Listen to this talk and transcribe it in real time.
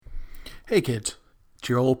Hey kids, it's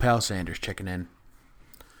your old pal Sanders checking in.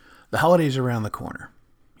 The holidays are around the corner.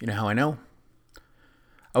 You know how I know?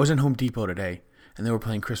 I was in Home Depot today, and they were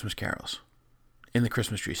playing Christmas carols in the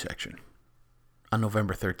Christmas tree section on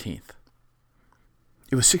November 13th.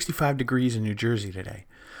 It was 65 degrees in New Jersey today.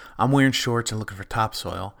 I'm wearing shorts and looking for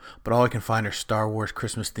topsoil, but all I can find are Star Wars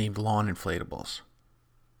Christmas-themed lawn inflatables.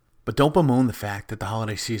 But don't bemoan the fact that the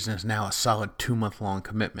holiday season is now a solid 2-month-long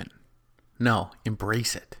commitment. No,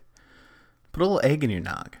 embrace it. Put a little egg in your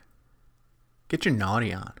nog. Get your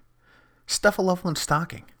naughty on. Stuff a loved one's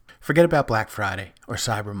stocking. Forget about Black Friday or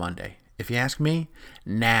Cyber Monday. If you ask me,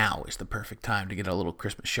 now is the perfect time to get a little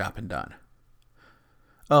Christmas shopping done.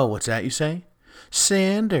 Oh, what's that you say?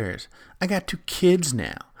 Sanders, I got 2 kids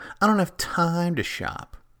now. I don't have time to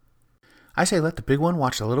shop. I say let the big one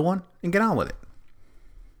watch the little one and get on with it.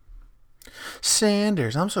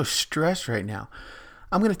 Sanders, I'm so stressed right now.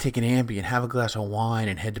 I'm going to take an Ambien, have a glass of wine,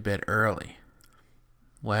 and head to bed early.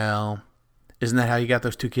 Well, isn't that how you got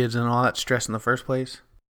those 2 kids and all that stress in the first place?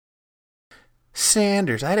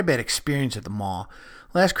 Sanders, I had a bad experience at the mall.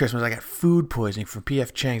 Last Christmas, I got food poisoning from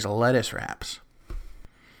P.F. Chang's lettuce wraps.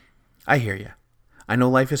 I hear you. I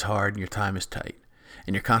know life is hard and your time is tight,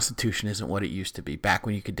 and your constitution isn't what it used to be back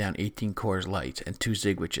when you could down 18 Coors Lights and 2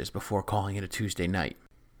 Zigwiches before calling it a Tuesday night.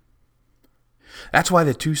 That's why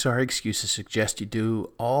the 2 Sorry Excuses suggest you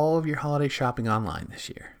do all of your holiday shopping online this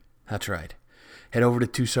year. That's right. Head over to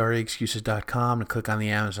 2sorryexcuses.com and click on the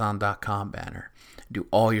Amazon.com banner. Do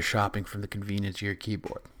all your shopping from the convenience of your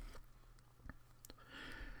keyboard.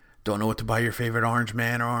 Don't know what to buy your favorite orange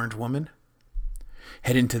man or orange woman?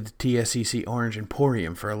 Head into the TSEC Orange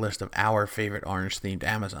Emporium for a list of our favorite orange-themed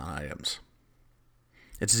Amazon items.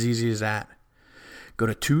 It's as easy as that. Go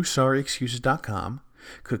to 2sorryexcuses.com,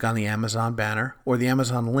 click on the Amazon banner or the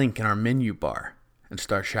Amazon link in our menu bar, and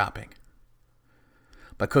start shopping.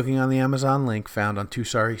 By clicking on the Amazon link found on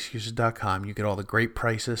 2sorryexcuses.com, you get all the great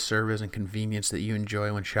prices, service, and convenience that you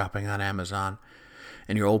enjoy when shopping on Amazon,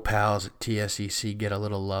 and your old pals at TSEC get a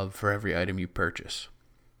little love for every item you purchase.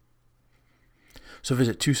 So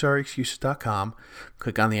visit 2sorryexcuses.com,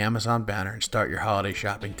 click on the Amazon banner, and start your holiday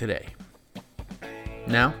shopping today.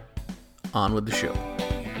 Now, on with the show.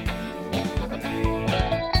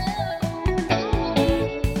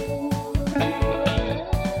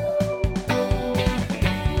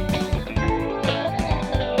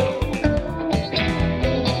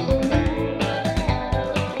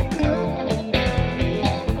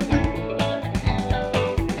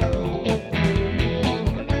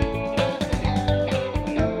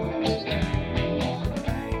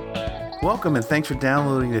 Welcome and thanks for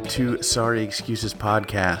downloading the 2 Sorry Excuses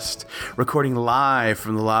podcast, recording live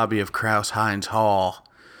from the lobby of Kraus-Heinz Hall.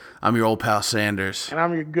 I'm your old pal Sanders. And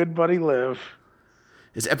I'm your good buddy Liv.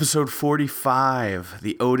 It's episode 45,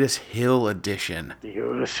 the Otis Hill edition. The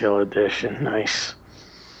Otis Hill edition, nice.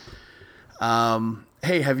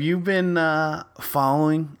 Hey, have you been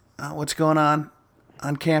following what's going on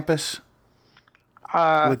campus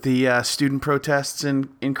with the student protests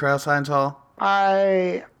in Kraus-Heinz Hall?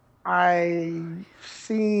 I've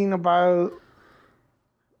seen about,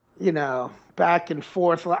 back and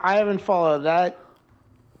forth. I haven't followed that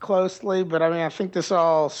closely, but I think this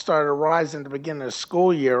all started rising at the beginning of the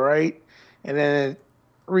school year, right? And then it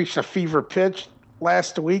reached a fever pitch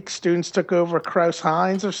last week. Students took over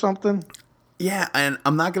Kraus-Heinz or something. Yeah, and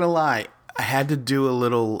I'm not going to lie. I had to do a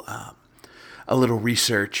little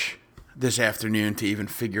research this afternoon to even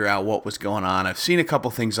figure out what was going on. I've seen a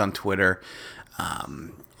couple things on Twitter.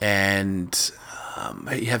 And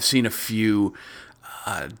I have seen a few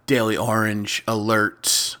Daily Orange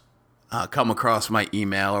alerts come across my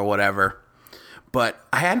email or whatever. But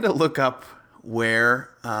I had to look up where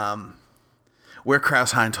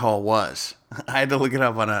Kraus-Heinz Hall was. I had to look it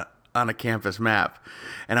up on a campus map.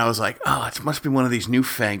 And I was like, oh, it must be one of these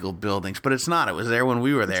newfangled buildings. But it's not. It was there when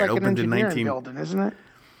we were there. It's like it opened an engineering in building, isn't it?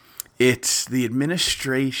 It's the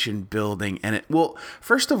administration building. And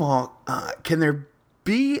first of all, can there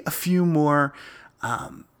be a few more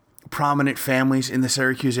prominent families in the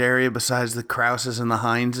Syracuse area besides the Krauses and the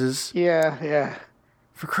Heinzes? Yeah.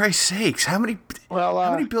 For Christ's sakes, how many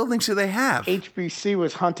buildings do they have? HBC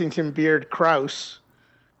was Huntington Beard Kraus.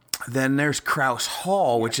 Then there's Kraus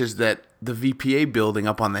Hall, which is the VPA building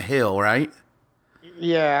up on the hill, right?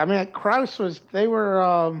 Yeah, Kraus they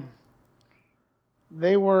ran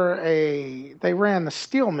the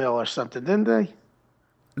steel mill or something, didn't they?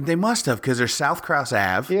 They must have, because there's South Kraus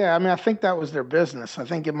Ave. Yeah, I think that was their business. I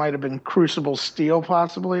think it might have been Crucible Steel,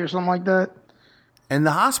 possibly, or something like that. And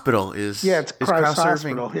the hospital is it's Kraus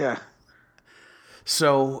Hospital, Irving. yeah.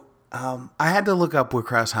 So I had to look up where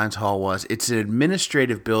Kraus-Heinz Hall was. It's an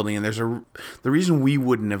administrative building, and the reason we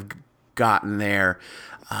wouldn't have gotten there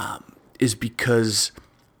is because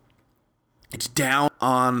it's down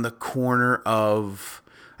on the corner of,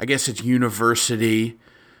 I guess it's University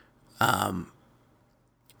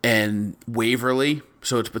and Waverly.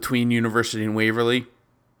 So it's between University and Waverly.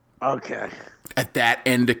 Okay. At that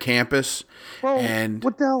end of campus. Well, and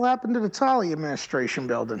what the hell happened to the Tully administration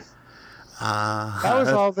building?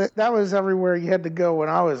 That was everywhere you had to go when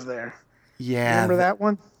I was there. Yeah. Remember that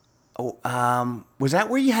one? Was that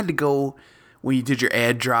where you had to go when you did your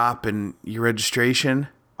ad drop and your registration?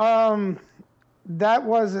 That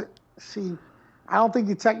wasn't. See, I don't think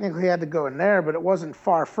you technically had to go in there, but it wasn't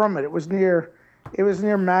far from it. It was near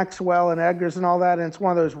Maxwell and Eggers and all that, and it's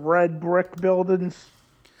one of those red brick buildings.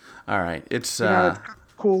 All right, it's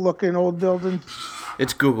cool looking old building.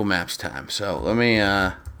 It's Google Maps time, so let me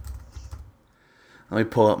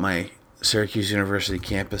pull up my Syracuse University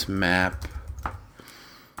campus map.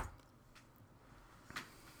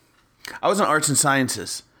 I was in arts and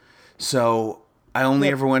sciences, so I only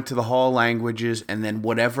ever went to the Hall of Languages and then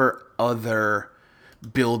whatever other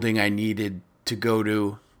building I needed to go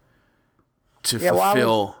to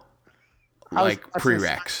fulfill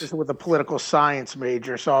prereqs. With a political science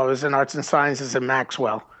major, so I was in arts and sciences in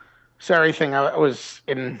Maxwell. So everything I was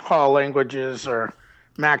in Hall of Languages or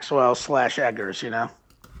Maxwell / Eggers,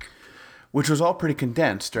 Which was all pretty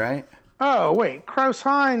condensed, right? Oh, wait.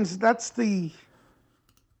 Kraus-Heinz, that's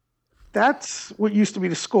what used to be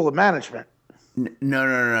the School of Management.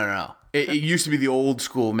 No. It used to be the old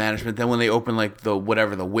School of Management. Then when they opened the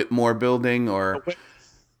Whitmore building or...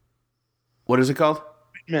 What is it called?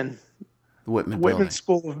 Whitman. The Whitman building. Building.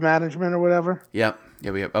 School of Management or whatever. Yep.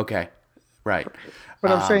 Okay. Right.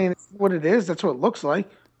 But I'm saying what it is. That's what it looks like.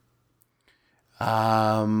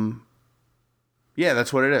 Yeah,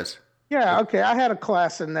 that's what it is. Yeah. Okay. I had a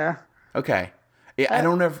class in there. Okay. Yeah, I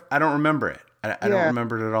don't remember it. I don't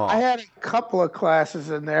remember it at all. I had a couple of classes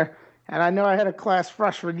in there, and I know I had a class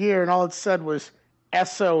freshman year, and all it said was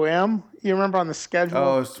SOM. You remember on the schedule?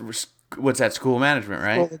 Oh, what's that? School Management,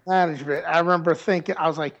 right? School Management. I remember thinking, I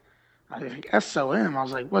was like, SOM. I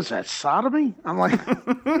was like, what's that, sodomy? I'm like...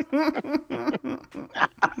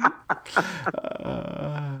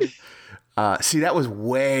 See, that was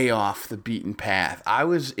way off the beaten path. I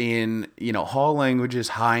was in, Hall of Languages,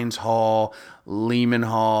 Heinz Hall, Lyman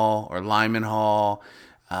Hall.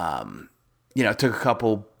 Took a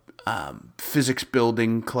couple physics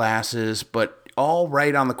building classes, but all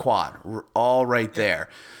right on the quad, all right there.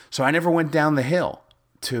 So I never went down the hill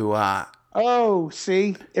to...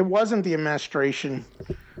 see, it wasn't the administration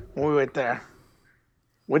when we went there.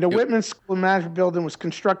 When the Whitman School of Management building was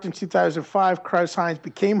constructed in 2005, Kraus-Heinz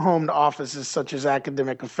became home to offices such as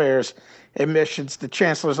academic affairs, admissions, the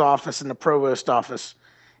chancellor's office, and the provost office.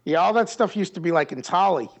 Yeah, all that stuff used to be like in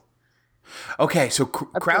Tully. Okay, so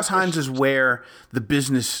Kraus-Heinz is where the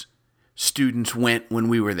business students went when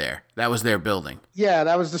we were there. That was their building. Yeah,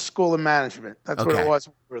 that was the School of Management. That's what it was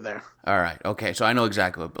when we were there. All right. Okay, so I know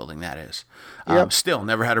exactly what building that is. Yep. Still,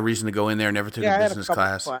 never had a reason to go in there. Never took a business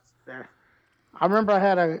class. There. I remember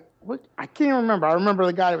I can't remember. I remember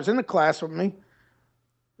the guy that was in the class with me.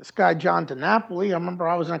 This guy, John DiNapoli. I remember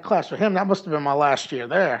I was in a class with him. That must have been my last year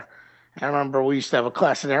there. And I remember we used to have a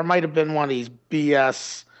class in there. It might have been one of these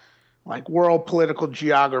BS, like world political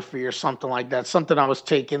geography or something like that. Something I was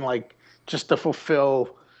taking just to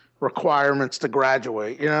fulfill requirements to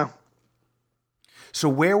graduate, So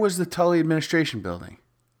where was the Tully administration building?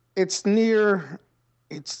 It's near,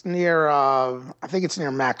 I think it's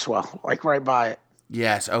near Maxwell, right by it.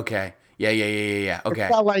 Yes. Okay. Yeah. Okay.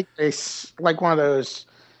 It's got like one of those,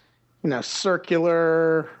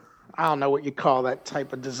 circular, I don't know what you call that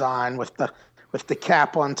type of design with the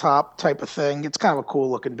cap on top type of thing. It's kind of a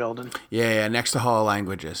cool looking building. Yeah. Next to Hall of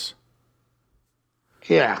Languages.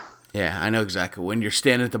 Yeah. Yeah, I know exactly. When you're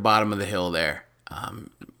standing at the bottom of the hill there,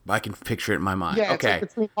 I can picture it in my mind. Yeah, okay.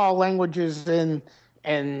 It's between Hall of Languages and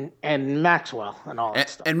Maxwell and all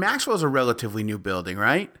that stuff. And Maxwell's a relatively new building,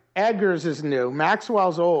 right? Eggers is new.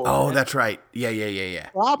 Maxwell's old. Oh, that's right. Yeah.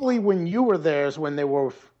 Probably when you were there is when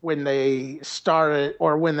they started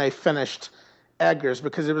or when they finished Eggers,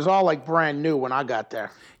 because it was all brand new when I got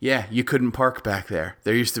there. Yeah, you couldn't park back there.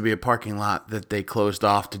 There used to be a parking lot that they closed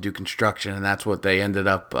off to do construction, and that's what they ended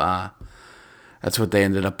up putting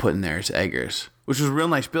there is Eggers, which was a real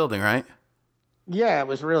nice building, right? Yeah, it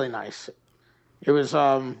was really nice. It was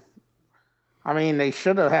they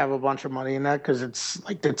should have a bunch of money in that because it's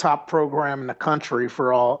the top program in the country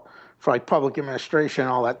for public administration,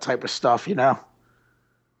 all that type of stuff, Yeah,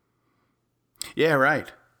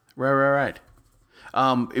 right.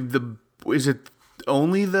 Is it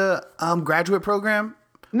only the graduate program?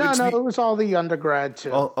 No, it was all the undergrad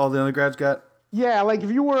too. All the undergrads got? Yeah, like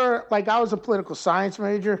if you were, like I was a political science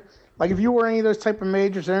major. Like if you were any of those type of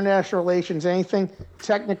majors, international relations, anything,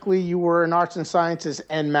 technically you were in arts and sciences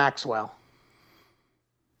and Maxwell.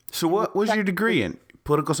 So what was your degree in?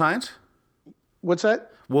 Political science? What's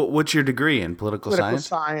that? What's your degree in? Political science?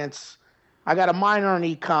 Political science. I got a minor in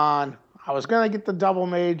econ. I was going to get the double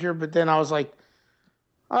major, but then I was like,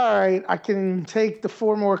 all right, I can take the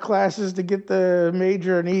 4 more classes to get the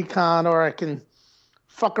major in econ, or I can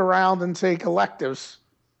fuck around and take electives.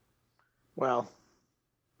 Well,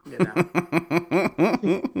 you know.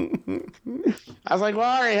 I was like, well,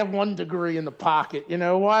 I already have 1 degree in the pocket. You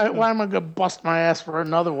know, why am I going to bust my ass for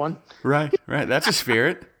another one? Right. That's a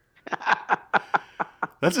spirit.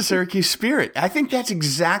 That's a Syracuse spirit. I think that's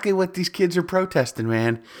exactly what these kids are protesting,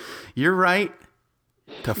 man. You're right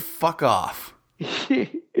to fuck off.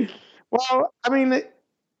 Well, I mean,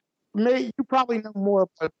 you probably know more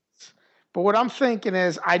about this, but what I'm thinking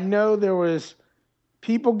is I know there was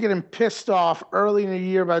people getting pissed off early in the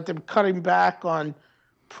year about them cutting back on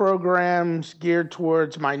programs geared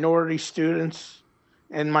towards minority students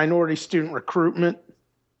and minority student recruitment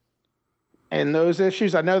and those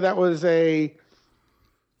issues. I know that was 2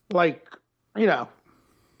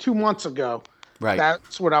 months ago. Right.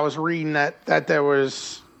 That's what I was reading, that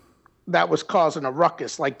was causing a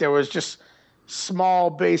ruckus. Like there was just small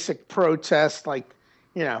basic protests,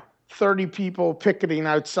 30 people picketing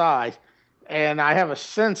outside. And I have a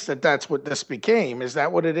sense that that's what this became. Is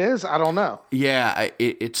that what it is? I don't know. Yeah,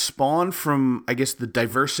 it spawned from, I guess, the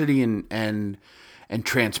diversity and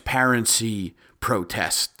transparency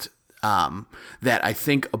protest. That I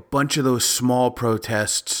think a bunch of those small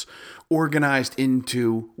protests organized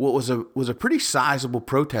into what was a pretty sizable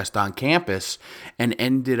protest on campus and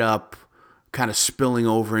ended up kind of spilling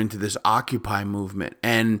over into this Occupy movement.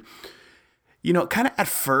 And, kind of at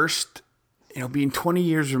first, being 20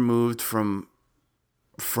 years removed from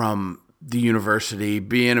the university,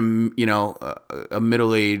 being a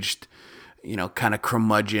middle-aged, kind of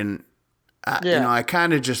curmudgeon, I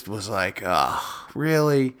kind of just was like, oh,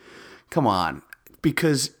 really? Come on.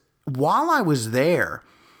 Because while I was there,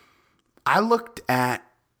 I looked at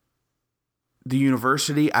the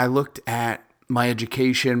university, I looked at my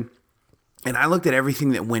education, and I looked at everything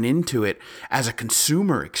that went into it as a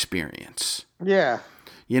consumer experience. Yeah.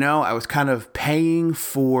 I was kind of paying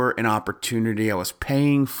for an opportunity. I was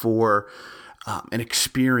paying for an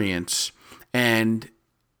experience. And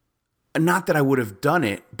not that I would have done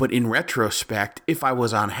it, but in retrospect, if I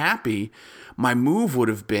was unhappy, my move would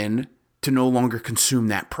have been to no longer consume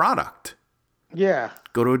that product. Yeah.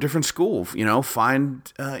 Go to a different school,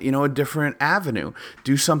 find, a different avenue,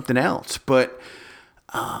 do something else. But,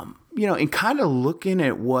 in kind of looking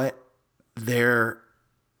at what they're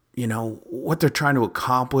trying to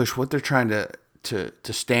accomplish, what they're trying to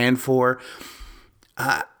stand for,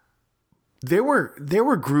 there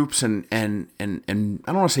were groups and I don't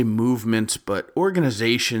want to say movements, but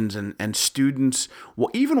organizations and students,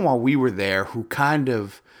 well, even while we were there, who kind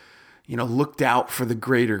of, looked out for the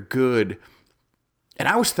greater good. And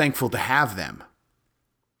I was thankful to have them,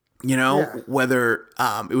 whether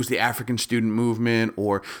it was the African Student Movement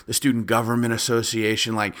or the Student Government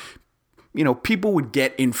Association. People would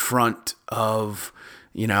get in front of,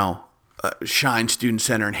 Shine Student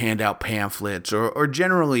Center and hand out pamphlets or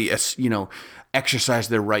generally, exercise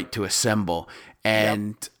their right to assemble.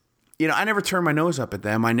 And, I never turned my nose up at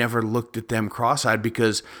them. I never looked at them cross-eyed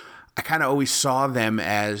because I kind of always saw them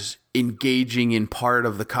as engaging in part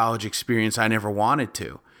of the college experience I never wanted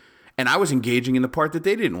to. And I was engaging in the part that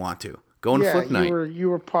they didn't want to. Going to flip night. You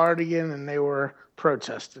were partying and they were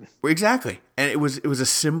protesting. Exactly. And it was a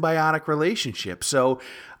symbiotic relationship. So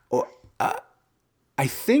I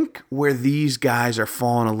think where these guys are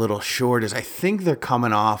falling a little short is I think they're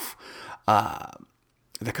coming off a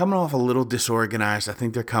little disorganized. I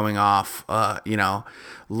think they're coming off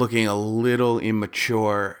looking a little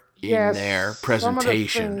immature in their presentation. Some of the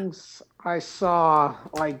things I saw,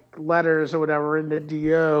 like letters or whatever in the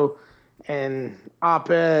DO and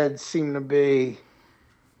op-eds, seem to be,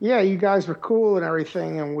 you guys were cool and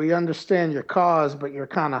everything, and we understand your cause, but you're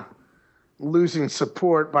kind of losing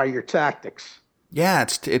support by your tactics. Yeah,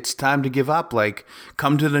 it's time to give up. Like,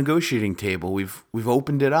 come to the negotiating table. We've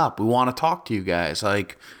opened it up. We want to talk to you guys.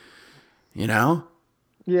 Yeah.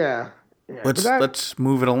 Let's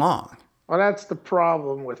move it along. Well, that's the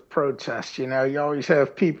problem with protests. You always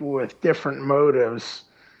have people with different motives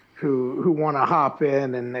who want to hop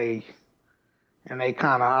in and they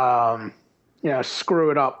kind of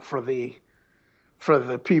screw it up for the for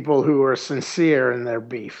the people who are sincere in their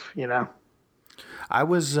beef, I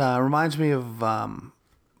was reminds me of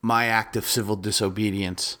my act of civil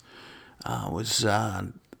disobedience. Was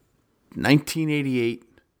 1988,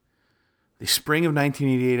 the spring of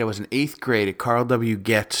 1988. I was in 8th grade at Carl W.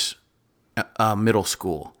 Getz Middle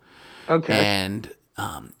School. Okay. And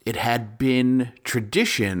it had been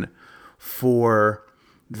tradition for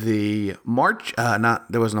the march.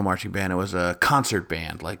 There wasn't a marching band. It was a concert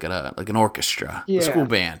band, like an orchestra, a school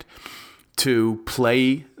band, to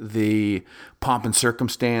play the Pomp and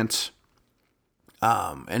Circumstance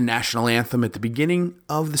and national anthem at the beginning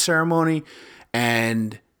of the ceremony,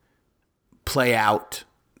 and play out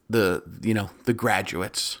the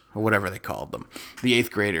graduates, or whatever they called them, the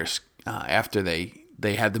 8th graders, after they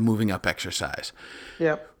had the moving up exercise.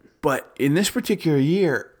 Yep. But in this particular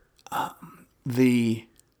year, the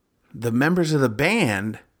members of the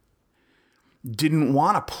band didn't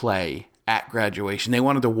want to play at graduation. They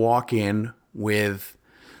wanted to walk in with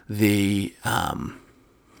the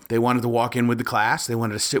class. They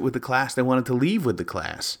wanted to sit with the class. They wanted to leave with the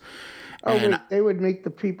class. Oh, wait, they would make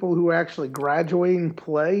the people who actually graduating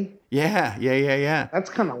play? Yeah. That's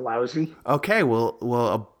kind of lousy. Okay, well,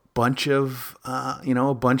 a bunch of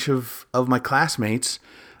my classmates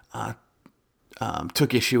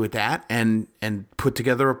took issue with that and put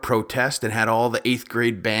together a protest and had all the 8th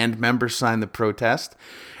grade band members sign the protest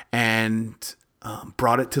and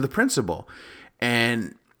brought it to the principal.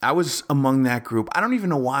 And I was among that group. I don't even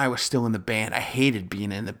know why I was still in the band. I hated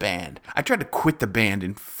being in the band. I tried to quit the band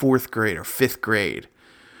in 4th grade or 5th grade.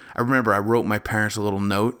 I remember I wrote my parents a little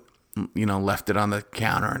note, left it on the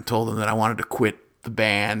counter and told them that I wanted to quit the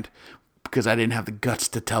band because I didn't have the guts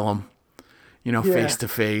to tell them, face to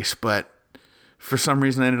face. But for some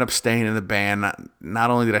reason, I ended up staying in the band. Not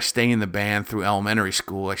only did I stay in the band through elementary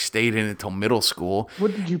school, I stayed in it until middle school.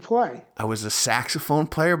 What did you play? I was a saxophone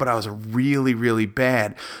player, but I was really, really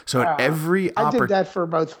bad. So at every I did that for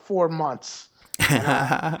about 4 months. And,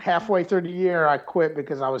 halfway through the year, I quit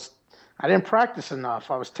because I didn't practice enough.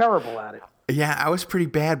 I was terrible at it. Yeah, I was pretty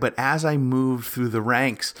bad, but as I moved through the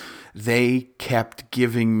ranks, they kept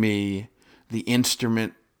giving me the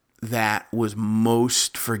instrument that was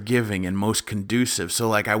most forgiving and most conducive. So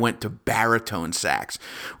like I went to baritone sax,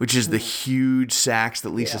 which is the huge sax that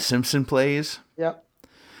Lisa Simpson plays. Yep.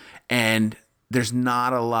 And there's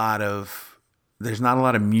not a lot of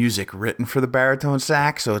music written for the baritone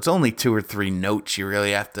sax, so it's only 2 or 3 notes you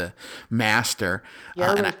really have to master.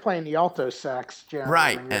 Yeah, everyone's playing the alto sax, generally.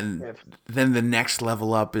 Right, and then the next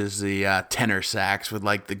level up is the tenor sax with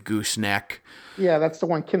like the gooseneck. Yeah, that's the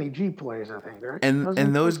one Kenny G plays, I think, right?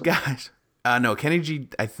 And those guys, no, Kenny G,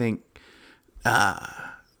 I think,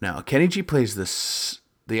 no, Kenny G plays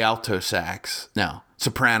the alto sax, no,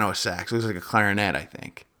 soprano sax. It looks like a clarinet, I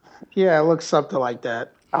think. Yeah, it looks something like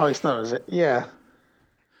that. I always thought it was it. Yeah.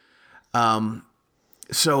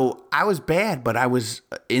 So I was bad, but I was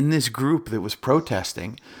in this group that was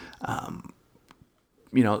protesting,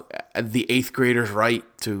 the 8th graders' right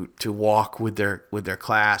to walk with their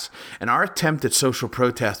class. And our attempt at social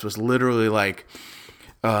protest was literally like,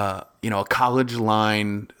 a college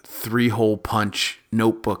line 3-hole punch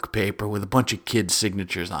notebook paper with a bunch of kids'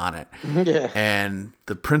 signatures on it. Yeah. And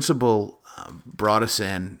the principal brought us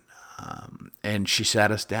in, and she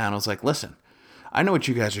sat us down. I was like, listen, I know what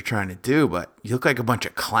you guys are trying to do, but you look like a bunch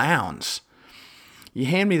of clowns. You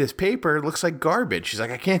hand me this paper, it looks like garbage. She's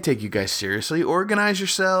like, I can't take you guys seriously. Organize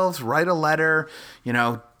yourselves, write a letter,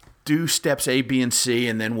 do steps A, B, and C,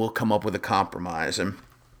 and then we'll come up with a compromise. And,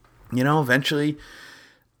 eventually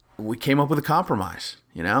we came up with a compromise.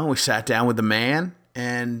 We sat down with the man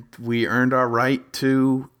and we earned our right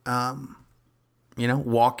to,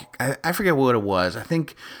 walk. I forget what it was. I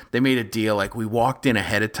think they made a deal. Like we walked in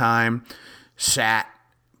ahead of time, sat,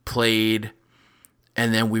 played,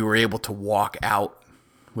 and then we were able to walk out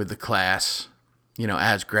with the class,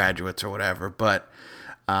 as graduates or whatever. But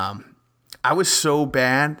I was so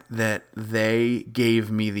bad that they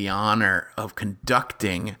gave me the honor of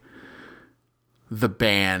conducting the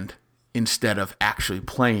band instead of actually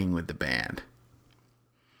playing with the band.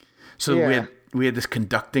 So we had this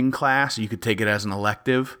conducting class. You could take it as an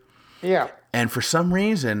elective. Yeah. And for some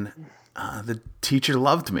reason, the teacher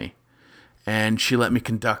loved me, and she let me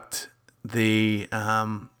conduct the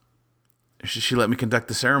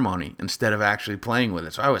ceremony instead of actually playing with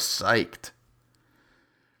it. So I was psyched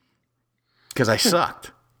because I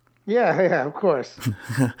sucked. Yeah, of course.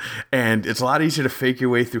 And it's a lot easier to fake your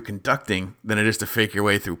way through conducting than it is to fake your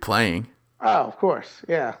way through playing. Oh, of course.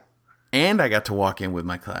 Yeah. And I got to walk in with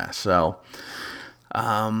my class. So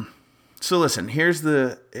listen, here's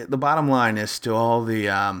the bottom line is to all the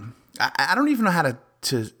I don't even know how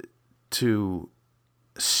to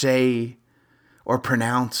say or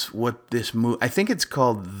pronounce what this movie. I think it's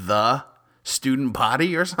called The Student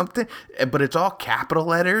Body or something, but it's all capital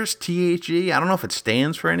letters, THE. I don't know if it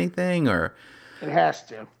stands for anything or It has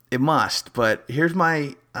to. it must. But here's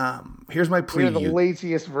my plea. We're the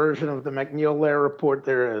laziest version of the McNeil-Lair report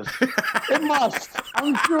there is. It must.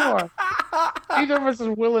 I'm sure. Neither of us is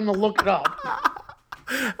willing to look it up.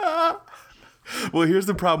 Well, here's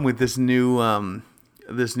the problem with this new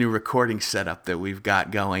recording setup that we've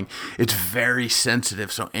got going. It's very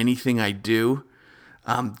sensitive, so anything I do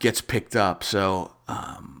gets picked up. So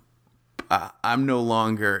I'm no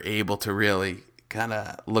longer able to really kind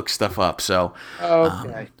of look stuff up. So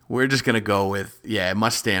Okay. we're just gonna go with it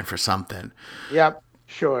must stand for something. Yep.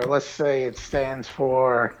 Sure. Let's say it stands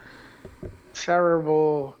for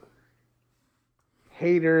terrible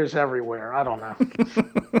haters everywhere. I don't know.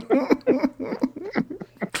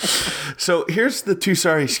 So here's the Two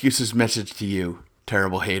Sorry Excuses message to you,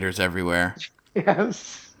 terrible haters everywhere.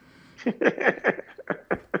 Yes.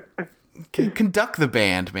 Conduct the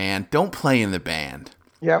band, man. Don't play in the band.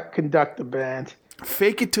 Yep. Conduct the band.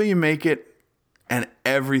 Fake it till you make it, and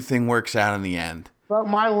everything works out in the end. Well,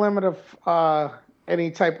 my limit of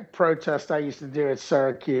any type of protest I used to do at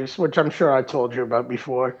Syracuse, which I'm sure I told you about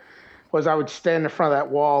before, was I would stand in front of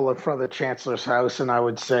that wall in front of the chancellor's house, and I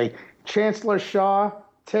would say, "Chancellor Shaw,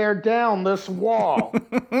 tear down this wall."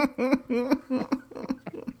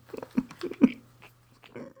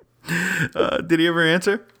 Did he ever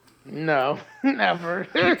answer? No, never.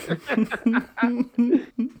 Like,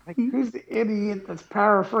 who's the idiot that's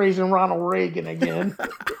paraphrasing Ronald Reagan again?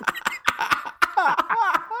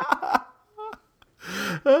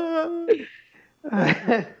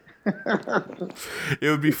 It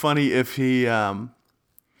would be funny if he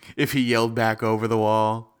yelled back over the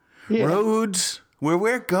wall, Yeah. "Roads, where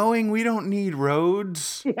we're going, we don't need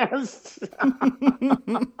roads." Yes.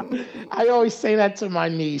 I always say that to my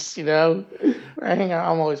niece, you know. I hang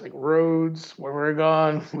out, I'm always like, "Roads, where we're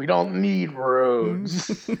going, we don't need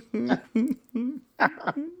roads."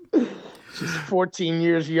 She's 14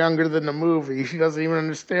 years younger than the movie. She doesn't even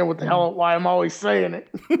understand why I'm always saying it.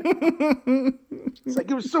 It's like,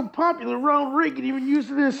 it was so popular, Ronald Reagan even used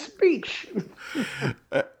it in his speech.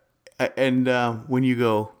 And when you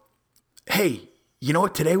go, "Hey, you know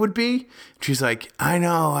what today would be?" She's like, I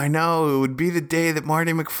know. It would be the day that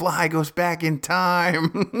Marty McFly goes back in time."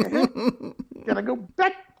 Gotta go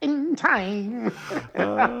back in time.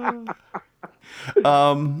 Oh,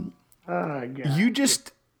 God.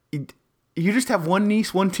 You just have one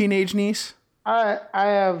niece, one teenage niece? I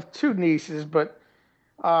have two nieces, but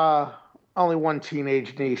only one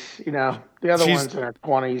teenage niece. You know, the other one's in her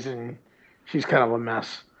 20s, and she's kind of a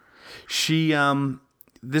mess. She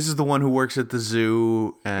this is the one who works at the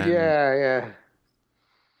zoo. And, Yeah.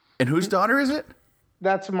 And whose daughter is it?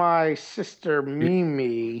 That's my sister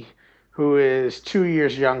Mimi, who is 2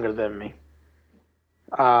 years younger than me.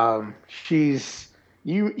 She's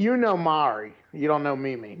you know Mari. You don't know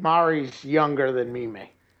Mimi. Mari's younger than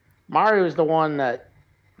Mimi. Mari was the one that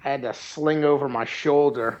I had to sling over my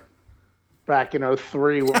shoulder back in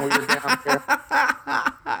 2003 when we were down here.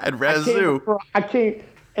 At Razoo. I came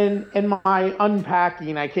in my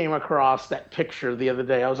unpacking. I came across that picture the other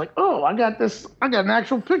day. I was like, "Oh, I got an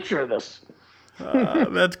actual picture of this."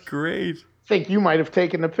 That's great. I think you might have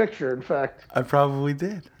taken the picture. In fact, I probably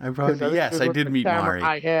did. Yes, I did meet Mari.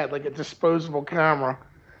 I had like a disposable camera,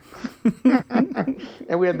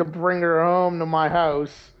 and we had to bring her home to my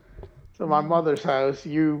house, to my mother's house.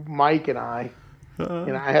 You, Mike, and I.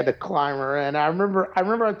 And I had to climb her in. I remember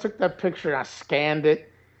I took that picture and I scanned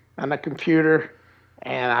it on the computer,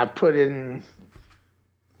 and I put in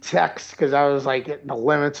text because I was like at the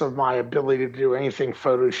limits of my ability to do anything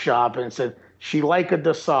Photoshop, and it said, "She like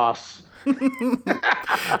the sauce."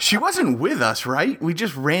 She wasn't with us, right? We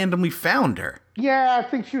just randomly found her. Yeah, I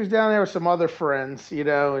think she was down there with some other friends, you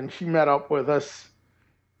know, and she met up with us,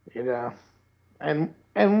 you know, and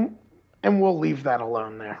we'll leave that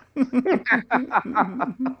alone there.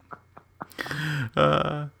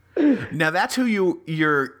 Now that's who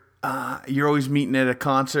you're always meeting at a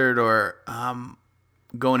concert or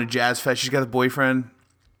going to Jazz Fest. She's got a boyfriend.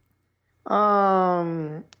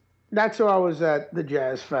 That's who I was at the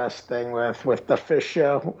Jazz Fest thing with the Fish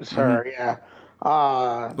Show. It was her, yeah.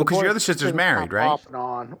 Well, because your other sister's married, right? Off and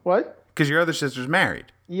on. What? Because your other sister's married.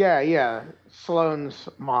 Yeah. Sloane's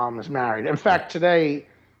mom is married. In fact, today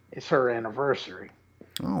is her anniversary.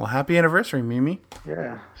 Oh, well, happy anniversary, Mimi.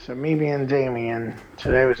 Yeah. So Mimi and Damien,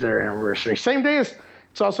 today was their anniversary. Same day as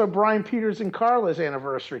it's also Brian Peters and Carla's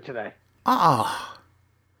anniversary today. Oh.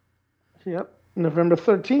 Yep. November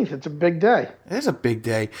 13th. It's a big day. It is a big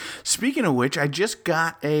day. Speaking of which, I just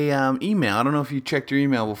got a email. I don't know if you checked your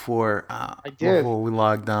email before I did. before we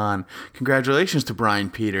logged on. Congratulations to Brian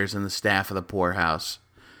Peters and the staff of the Poorhouse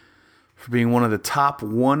for being one of the top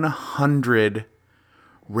 100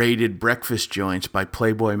 rated breakfast joints by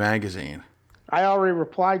Playboy magazine. I already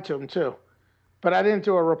replied to him, too. But I didn't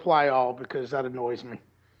do a reply all because that annoys me.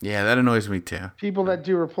 Yeah, that annoys me too. People that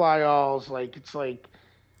do reply alls, it's like,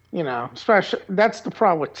 especially, that's the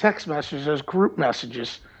problem with text messages, there's group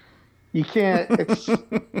messages. You can't,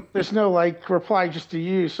 there's no reply just to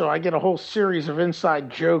you. So I get a whole series of inside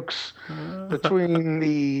jokes between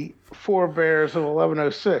the forebears of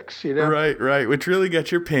 1106, Right. Which really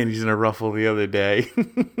got your panties in a ruffle the other day.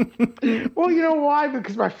 Well, you know why?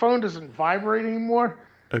 Because my phone doesn't vibrate anymore.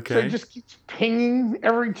 Okay. So it just keeps pinging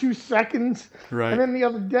every 2 seconds. Right. And then the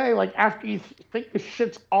other day, after you think the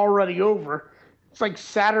shit's already over, it's like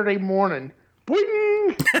Saturday morning.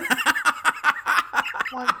 Boing!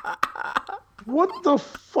 What the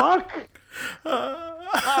fuck?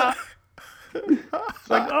 It's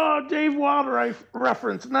like, oh, Dave Wilder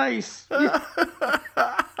reference. Nice. There's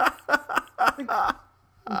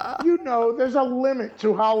a limit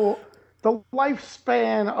to how the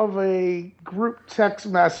lifespan of a group text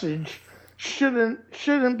message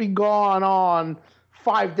shouldn't be gone on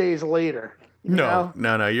 5 days later. No,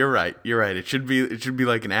 you're right. It should be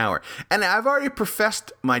like an hour. And I've already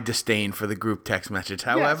professed my disdain for the group text message.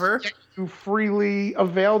 However, yes, you freely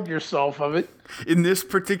availed yourself of it. In this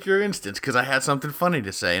particular instance, because I had something funny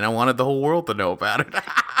to say and I wanted the whole world to know about it.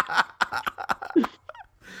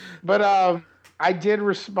 But I did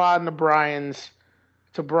respond to Brian's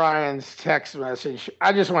text message.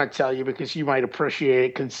 I just want to tell you because you might appreciate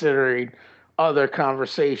it considering other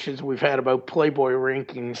conversations we've had about Playboy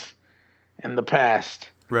rankings in the past.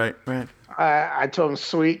 Right. I told him,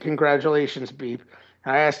 sweet, congratulations, Beep.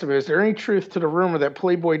 And I asked him, is there any truth to the rumor that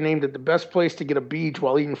Playboy named it the best place to get a beach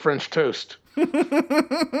while eating French toast?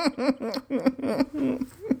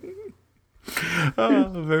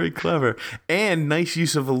 Oh, very clever. And nice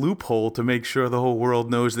use of a loophole to make sure the whole world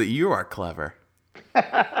knows that you are clever.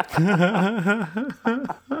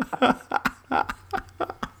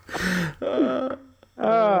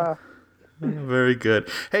 Very good.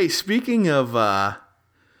 Hey, speaking of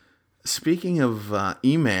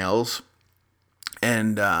emails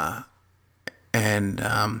and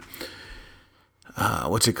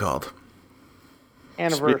what's it called?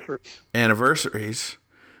 Anniversaries.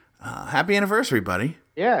 Happy anniversary, buddy.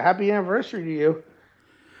 Yeah, happy anniversary to you.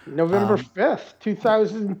 November 5th,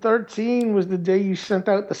 2013 was the day you sent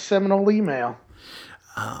out the seminal email.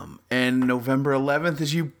 And November 11th,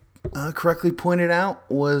 as you correctly pointed out,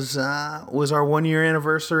 was our 1-year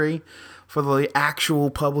anniversary for the actual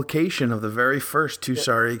publication of the very first Two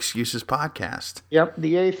Sorry Excuses podcast. Yep,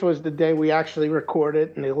 the 8th was the day we actually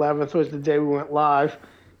recorded, and the 11th was the day we went live.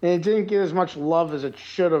 And it didn't get as much love as it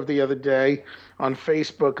should have the other day on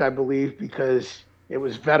Facebook, I believe, because it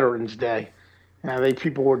was Veterans Day. And I think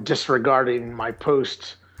people were disregarding my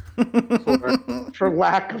posts for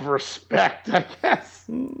lack of respect, I guess.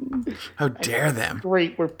 How dare them?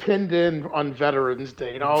 Great, we're pinned in on Veterans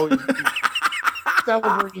Day.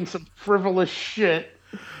 Celebrating some frivolous shit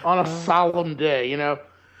on a solemn day,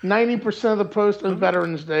 90% of the posts on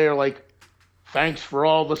Veterans Day are like, thanks for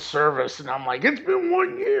all the service. And I'm like, it's been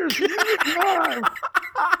 1 year since you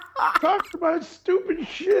talked about stupid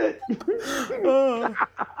shit.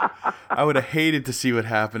 I would have hated to see what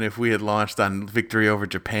happened if we had launched on Victory Over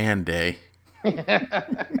Japan Day.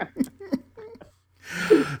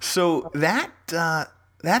 So that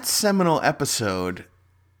seminal episode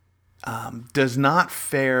does not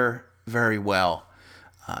fare very well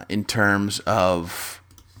in terms of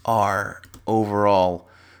our overall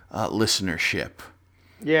listenership.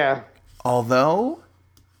 Yeah. Although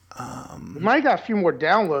we might have got a few more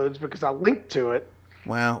downloads because I linked to it.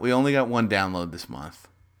 Well, we only got one download this month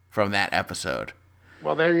from that episode.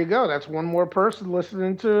 Well, there you go. That's one more person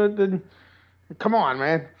listening to it than... Come on,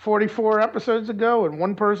 man. 44 episodes ago and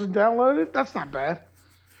one person downloaded? That's not bad.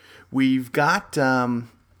 We've got...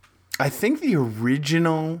 I think the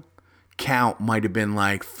original count might have been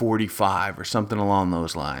like 45 or something along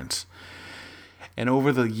those lines. And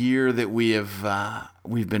over the year that we've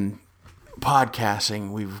been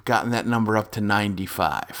podcasting, we've gotten that number up to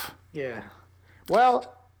 95. Yeah.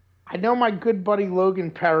 Well, I know my good buddy Logan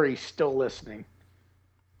Perry's still listening.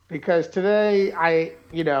 Because today, an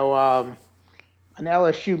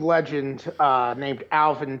LSU legend named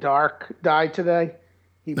Alvin Dark died today.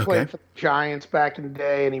 He played for the Giants back in the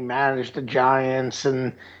day, and he managed the Giants,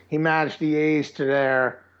 and he managed the A's to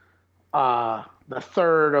their the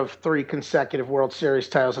third of three consecutive World Series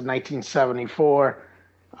titles in 1974.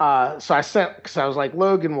 So I sent, because I was like,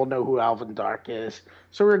 Logan will know who Alvin Dark is.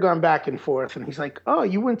 So we were going back and forth, and he's like, "Oh,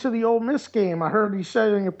 you went to the Ole Miss game. I heard you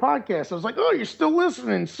said it in your podcast." I was like, "Oh, you're still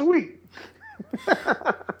listening? Sweet."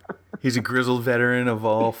 He's a grizzled veteran of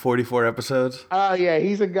all 44 episodes. Oh, yeah,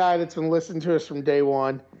 he's a guy that's been listening to us from day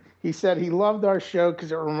one. He said he loved our show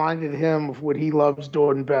because it reminded him of what he loves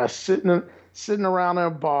doing best, sitting around in a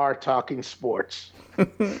bar talking sports.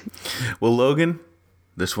 Well, Logan,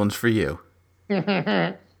 this one's for you.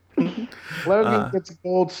 Logan gets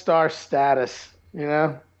gold star status, you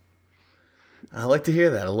know? I like to hear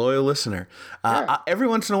that. A loyal listener. Every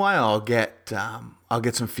once in a while, I'll get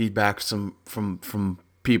some feedback from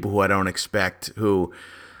people who I don't expect, who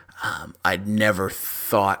I'd never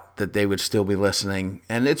thought that they would still be listening,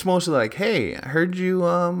 and it's mostly like, "Hey, I heard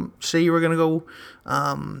you say you were gonna go,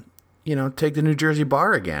 take the New Jersey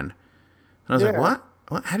bar again." And I was like, "What?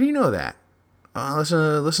 What? How do you know that?"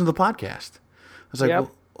 Listen to the podcast. I was like,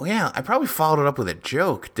 well, yeah, I probably followed it up with a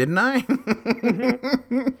joke, didn't I?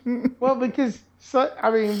 Well, because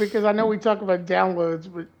I know we talk about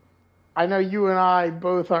downloads, but I know you and I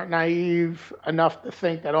both aren't naive enough to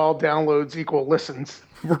think that all downloads equal listens.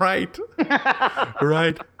 Right.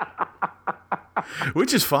 Right.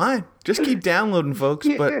 Which is fine. Just keep downloading, folks.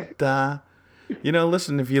 But,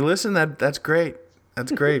 listen, if you listen, that's great.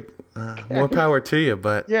 That's great. More power to you.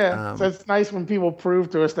 But so it's nice when people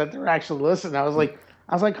prove to us that they're actually listening. I was like,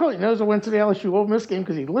 oh, he knows I went to the LSU Ole Miss game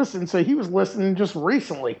because he listened. So he was listening just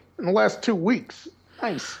recently in the last 2 weeks.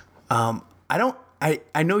 Nice.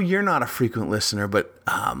 I know you're not a frequent listener, but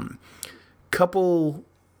couple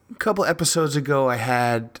episodes ago, I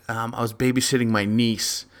was babysitting my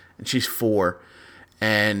niece, and she's 4,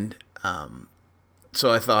 and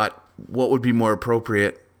so I thought, what would be more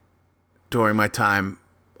appropriate during my time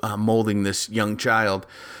molding this young child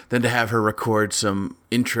than to have her record some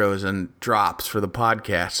intros and drops for the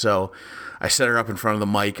podcast. So I set her up in front of the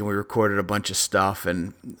mic, and we recorded a bunch of stuff,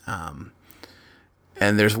 and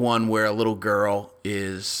there's one where a little girl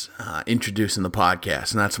is introducing the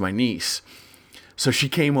podcast, and that's my niece. So she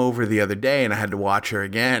came over the other day, and I had to watch her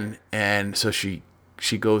again. And so she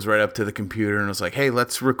goes right up to the computer and was like, "Hey,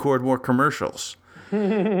 let's record more commercials."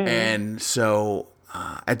 And so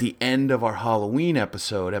at the end of our Halloween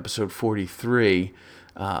episode 43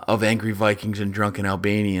 of Angry Vikings and Drunken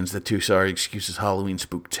Albanians, the Two Sorry Excuses Halloween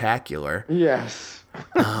Spooktacular. Yes.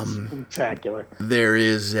 Spectacular.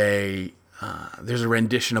 There's a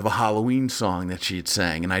rendition of a Halloween song that she had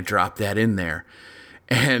sang, and I dropped that in there.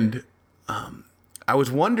 And I was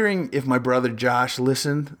wondering if my brother Josh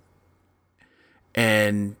listened,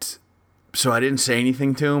 and so I didn't say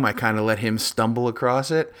anything to him. I kind of let him stumble across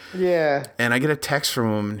it. Yeah. And I get a text from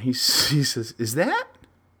him, and he says, "Is that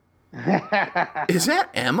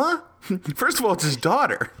Emma?" First of all, it's his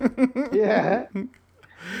daughter. Yeah. And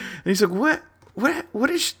he's like, What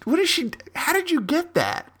is she? How did you get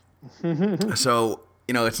that?" So,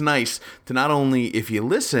 it's nice to not only, if you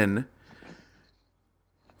listen,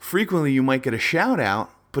 frequently you might get a shout out,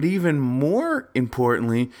 but even more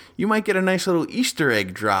importantly, you might get a nice little Easter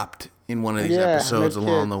egg dropped in one of these episodes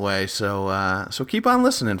along the way. So keep on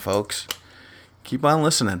listening, folks. Keep on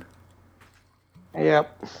listening.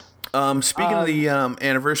 Yep. Speaking of the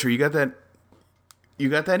anniversary, you got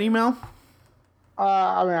that email?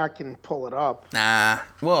 I can pull it up.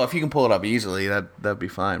 Well, if you can pull it up easily, that'd be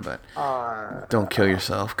fine. But don't kill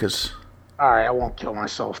yourself, because. All right, I won't kill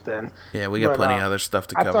myself then. Yeah, we got plenty of other stuff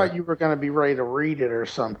to cover. I thought you were going to be ready to read it or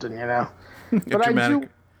something, But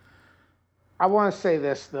I want to say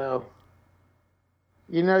this though.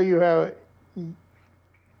 You're going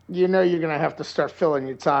to have to start filling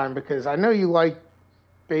your time, because I know you like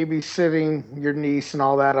babysitting your niece and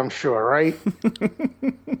all that, I'm sure, right?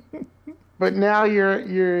 But now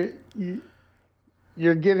you're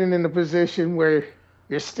getting in the position where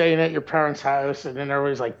you're staying at your parents' house, and then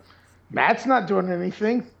everybody's like, "Matt's not doing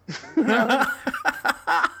anything."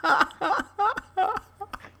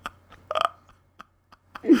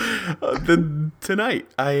 Tonight,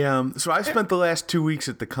 I spent the last 2 weeks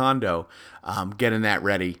at the condo, getting that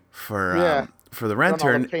ready for the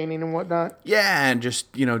renter, and painting and whatnot. Yeah, and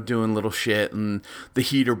just doing little shit, and the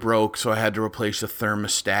heater broke, so I had to replace the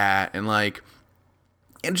thermostat,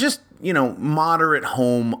 and just moderate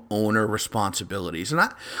home owner responsibilities. And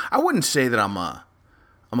I wouldn't say that I'm a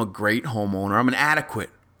great homeowner. I'm an adequate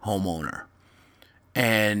homeowner,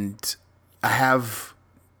 and I have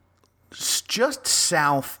just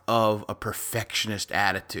south of a perfectionist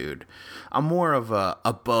attitude. I'm more of a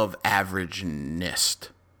above averagenist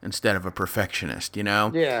instead of a perfectionist,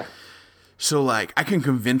 Yeah. So, like, I can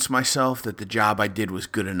convince myself that the job I did was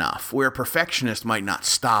good enough, where a perfectionist might not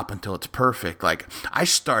stop until it's perfect. Like, I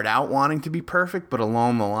start out wanting to be perfect, but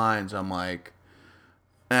along the lines, I'm like,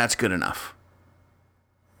 that's good enough.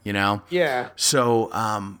 You know? Yeah. So,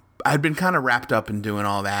 I'd been kind of wrapped up in doing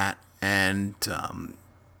all that and,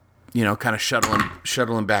 you know, kind of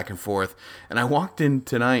shuttling back and forth. And I walked in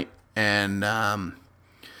tonight and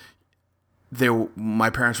my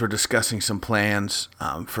parents were discussing some plans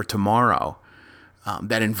for tomorrow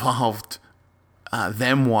that involved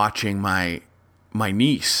them watching my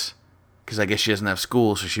niece, because I guess she doesn't have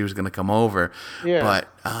school, so she was going to come over. Yeah. But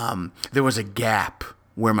there was a gap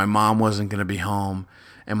where my mom wasn't going to be home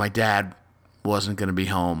and my dad wasn't going to be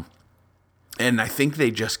home. And I think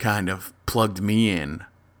they just kind of plugged me in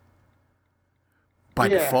by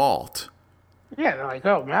default. Yeah, they're like,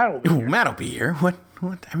 oh, Matt will be here. Matt'll be here. What?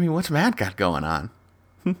 I mean, what's Matt got going on?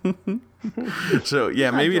 So yeah,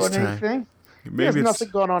 maybe it's time. Anything. He has nothing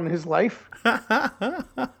going on in his life. Fuck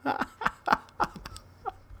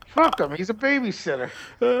him. He's a babysitter.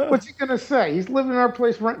 What's he gonna say? He's living in our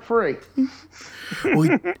place rent free.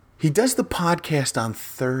 Well, he does the podcast on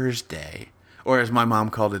Thursday, or as my mom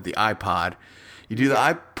called it, the iPod. You do the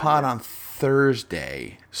iPod on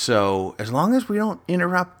Thursday. So as long as we don't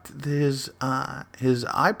interrupt his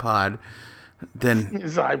iPod, then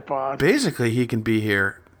His iPod. basically he can be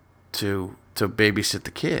here to babysit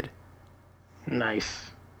the kid.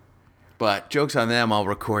 Nice. But jokes on them. I'll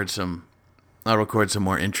record some more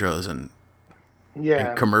intros and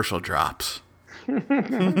commercial drops.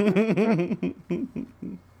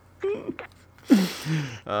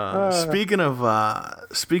 Speaking of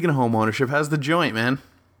home ownership, how's the joint, man?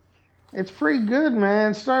 It's pretty good,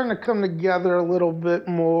 man. It's starting to come together a little bit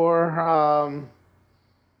more.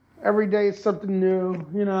 Every day it's something new.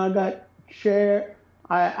 You know, I got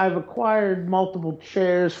I've acquired multiple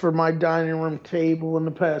chairs for my dining room table in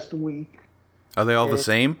the past week. Are they all the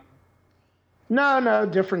same? No,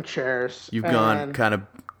 different chairs. You've gone kind of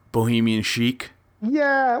bohemian chic?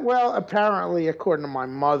 Yeah, well, apparently, according to my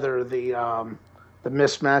mother, the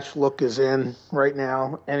mismatched look is in right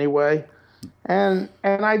now anyway. And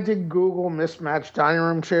I did Google mismatched dining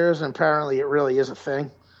room chairs, and apparently it really is a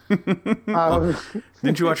thing.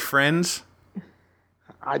 Didn't you watch Friends?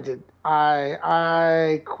 I did.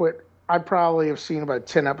 I quit. I probably have seen about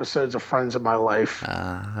 10 episodes of Friends in my life.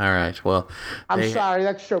 All right. Well, I'm sorry.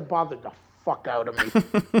 That show bothered the fuck out of me.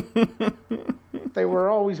 They were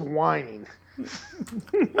always whining.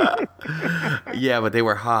 Yeah, but they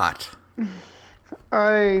were hot.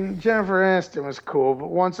 Jennifer Aniston was cool, but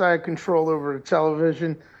once I had control over the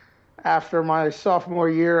television, after my sophomore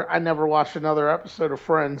year, I never watched another episode of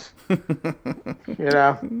Friends. You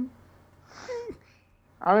know?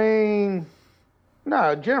 I mean,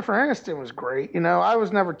 no, Jennifer Aniston was great. You know, I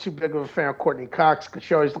was never too big of a fan of Courtney Cox because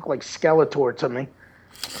she always looked like Skeletor to me.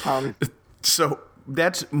 So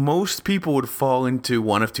most people would fall into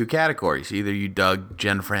one of two categories. Either you dug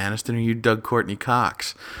Jennifer Aniston or you dug Courtney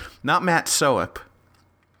Cox. Not Matt Soap.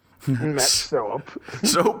 Matt Soap.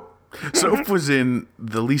 Soap was in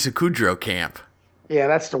the Lisa Kudrow camp. Yeah,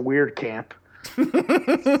 that's the weird camp. Who's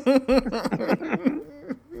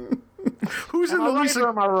in the Lisa?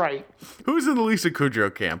 Am I right? Who's in the Lisa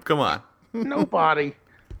Kudrow camp? Come on. Nobody.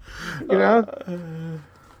 You know,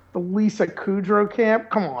 the Lisa Kudrow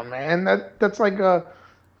camp. Come on, man. That's like a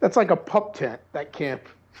pup tent. That camp.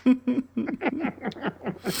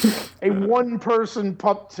 A one-person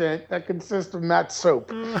pup tent that consists of Matt Soap.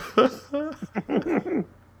 The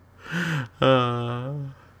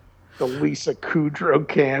Lisa Kudrow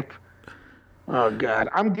camp. Oh God,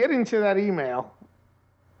 I'm getting to that email.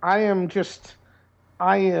 I am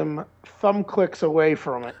thumb clicks away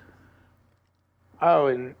from it. Oh,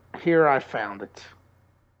 and here I found it.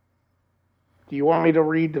 Do you want me to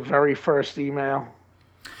read the very first email?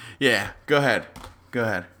 Yeah, go ahead.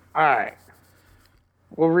 All right.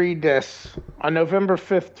 We'll read this. On November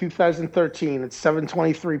 5th, 2013, at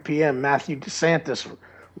 7:23 p.m., Matthew DeSantis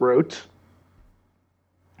wrote,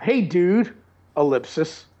 "Hey, dude,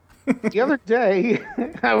 ellipsis. The other day,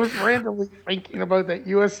 I was randomly thinking about that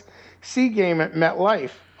USC game at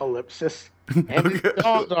MetLife, ellipsis, and it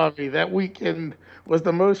dawned on me that weekend was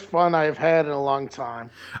the most fun I've had in a long time."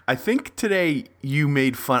 I think today you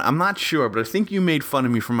made fun. I'm not sure, but I think you made fun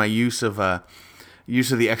of me for my use of the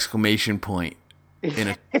exclamation point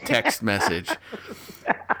in a text message.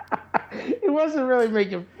 It wasn't really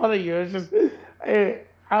making fun of you. It was just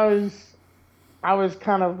I was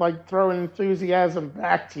kind of like throwing enthusiasm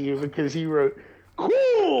back to you because you wrote,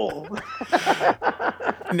 "Cool."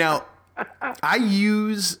 Now, I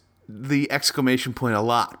use the exclamation point a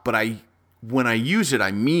lot, but when I use it, I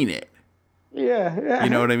mean it. Yeah. You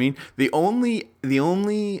know what I mean? The only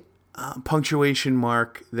punctuation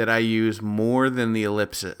mark that I use more than the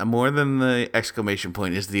ellipsis, more than the exclamation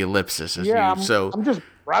point, is the ellipsis. Yeah, So I'm just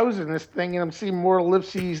browsing this thing and I'm seeing more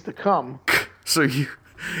ellipses to come. so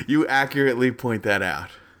you accurately point that out.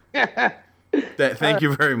 Thank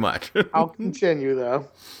you very much. I'll continue though.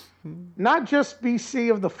 Not just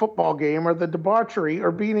BC of the football game or the debauchery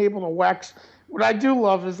or being able to wax. What I do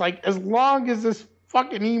love is like, as long as this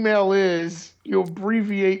fucking email is, you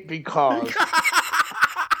abbreviate because.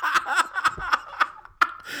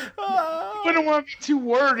 You wouldn't want to be too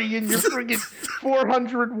wordy in your friggin'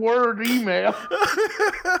 400 word email.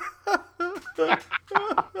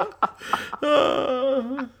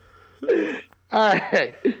 All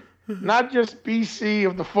right. Not just BC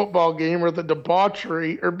of the football game or the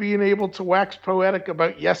debauchery or being able to wax poetic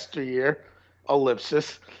about yesteryear,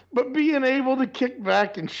 ellipsis, but being able to kick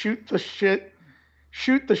back and shoot the shit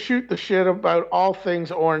about all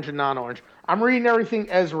things orange and non-orange. I'm reading everything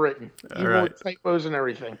as written, even with typos and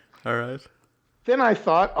everything. All right. Then I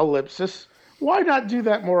thought, ellipsis, why not do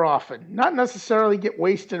that more often? Not necessarily get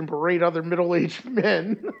wasted and berate other middle-aged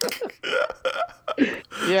men.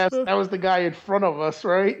 Yes, that was the guy in front of us,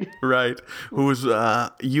 right? Right. Who was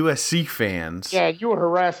USC fans. Yeah, you were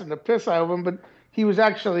harassing the piss out of him, but he was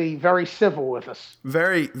actually very civil with us.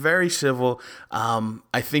 Very, very civil.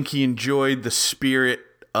 I think he enjoyed the spirit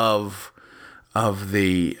of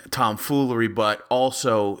the tomfoolery, but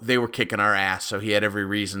also they were kicking our ass, so he had every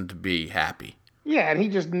reason to be happy. Yeah, and he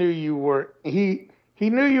just knew you were he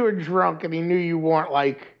knew you were drunk, and he knew you weren't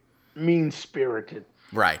like mean-spirited.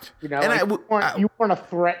 Right. You know, like, you weren't a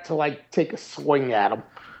threat to like take a swing at him.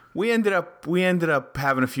 We ended up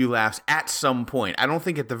having a few laughs at some point. I don't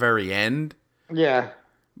think at the very end. Yeah.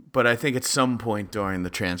 But I think at some point during the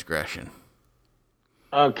transgression.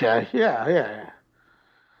 Okay. Yeah.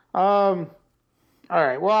 All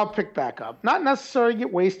right. Well, I'll pick back up. Not necessarily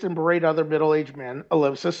get wasted and berate other middle-aged men,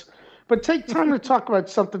 ellipsis, but take time to talk about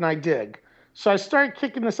something I dig. So I started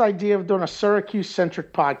kicking this idea of doing a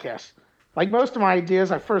Syracuse-centric podcast. Like most of my ideas,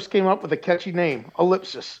 I first came up with a catchy name,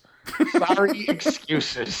 Ellipsis. Sorry,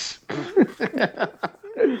 excuses.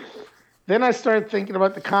 Then I started thinking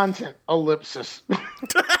about the content, Ellipsis.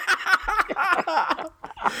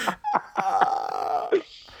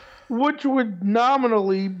 Which would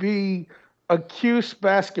nominally be a Cuse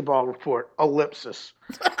basketball report, Ellipsis.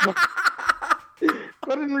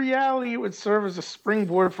 But in reality, it would serve as a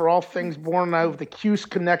springboard for all things born out of the Cuse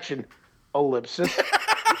connection, Ellipsis.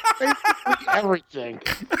 Basically everything.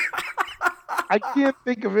 I can't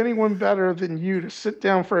think of anyone better than you to sit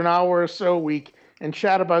down for an hour or so a week and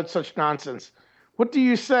chat about such nonsense. What do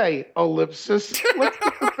you say, Ellipsis? Let's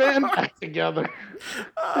get the band back together.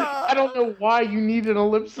 I don't know why you need an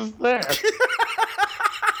ellipsis there.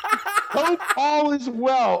 Hope all is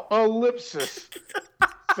well, Ellipsis.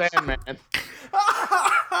 Sandman.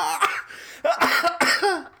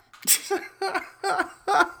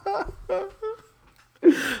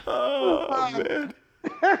 Oh, man.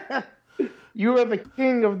 You are the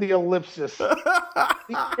king of the ellipsis,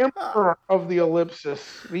 the emperor of the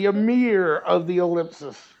ellipsis, the Emir of the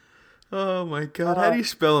ellipsis. Oh my God! How do you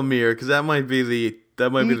spell Emir? Because that might be the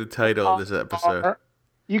title of this episode.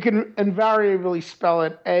 You can invariably spell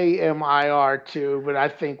it Amir too, but I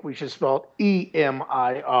think we should spell it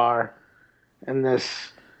Emir in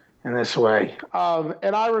this way.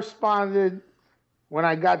 And I responded when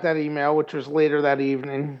I got that email, which was later that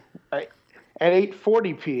evening at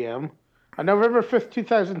 8:40 p.m. On November 5th,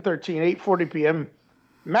 2013, 8:40 p.m.,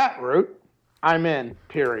 Matt wrote, I'm in,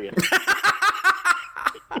 period.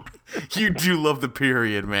 You do love the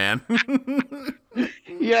period, man.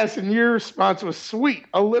 Yes, and your response was sweet,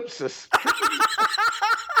 ellipsis.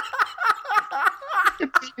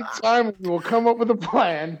 Time we will come up with a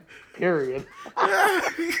plan, period.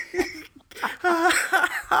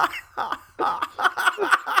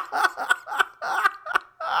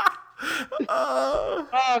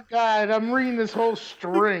 Oh God, I'm reading this whole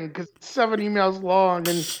string because it's 7 emails long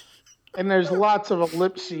and there's lots of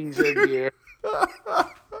ellipses in here.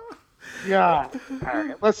 Yeah. All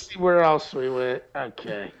right, let's see where else we went.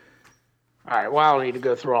 Okay. All right, well, I don't need to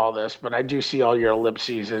go through all this, but I do see all your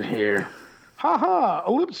ellipses in here. Ha,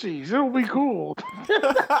 ellipses, it'll be cool.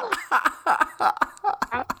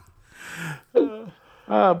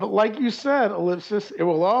 But like you said, ellipsis, it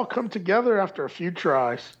will all come together after a few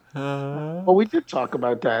tries. Well, we did talk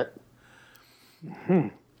about that.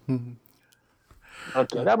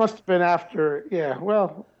 Okay, that must have been after. Yeah,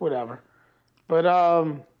 well, whatever. But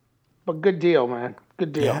good deal, man.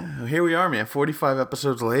 Good deal. Yeah, here we are, man. 45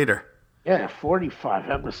 episodes later. Yeah, 45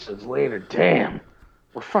 episodes later. Damn.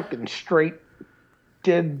 We're fucking straight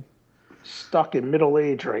dead stuck in middle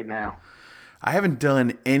age right now. I haven't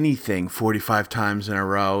done anything 45 times in a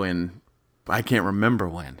row, and I can't remember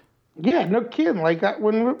when. Yeah, no kidding. Like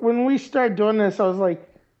when we started doing this, I was like,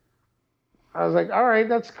 all right,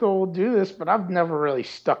 that's cool, we'll do this, but I've never really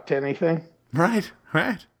stuck to anything. Right.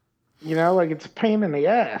 You know, like it's a pain in the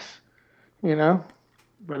ass. You know,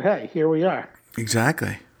 but hey, here we are.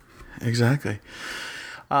 Exactly.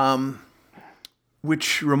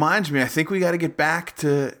 Which reminds me, I think we got to get back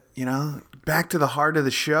to the heart of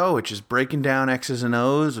the show, which is breaking down X's and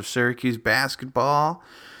O's of Syracuse basketball,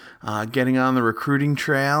 getting on the recruiting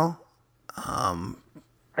trail. Are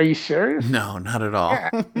you serious? No, not at all. Yeah,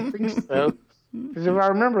 I think so. Because if I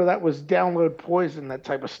remember, that was download poison, that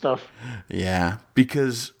type of stuff. Yeah,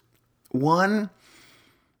 because one,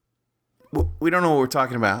 we don't know what we're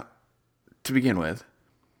talking about to begin with.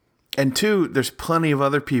 And two, there's plenty of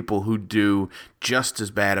other people who do just as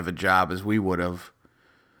bad of a job as we would have.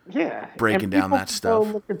 Yeah. Breaking down that stuff.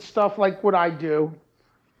 Go look at stuff like what I do.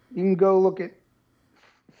 You can go look at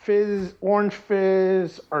Orange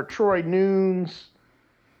Fizz, or Troy Nunes,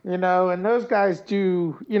 and those guys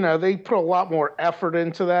do, they put a lot more effort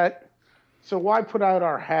into that. So why put out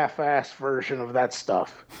our half-ass version of that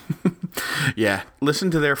stuff? Yeah, listen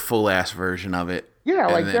to their full-ass version of it.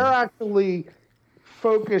 Yeah, they're actually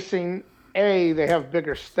focusing. They have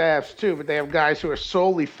bigger staffs too, but they have guys who are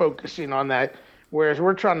solely focusing on that, whereas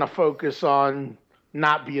we're trying to focus on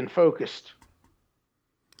not being focused.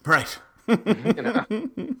 Right. I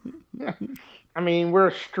mean, we're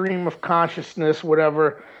a stream of consciousness,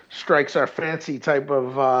 whatever strikes our fancy type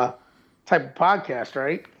of podcast,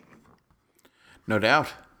 right? No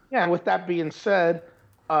doubt. Yeah. With that being said,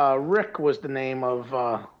 Rick was the name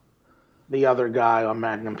of the other guy on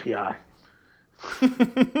Magnum PI.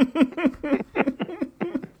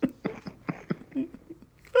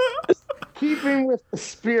 Keeping with the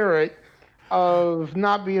spirit of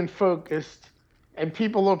not being focused, and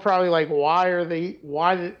people are probably like,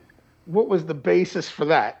 what was the basis for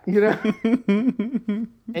that? And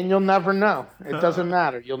you'll never know. It doesn't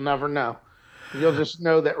matter. You'll never know. You'll just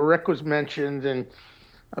know that Rick was mentioned, and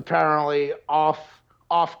apparently off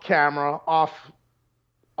camera, off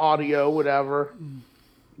audio, whatever,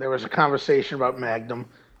 there was a conversation about Magnum,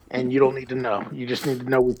 and you don't need to know. You just need to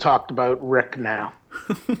know we talked about Rick now,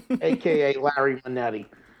 a.k.a. Larry Manetti,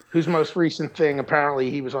 whose most recent thing, apparently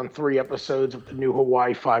he was on 3 episodes of the new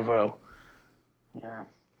Hawaii Five-0. Yeah.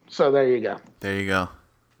 So there you go.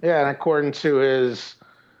 Yeah, and according to his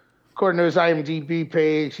IMDb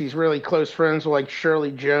page, he's really close friends with like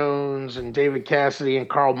Shirley Jones and David Cassidy and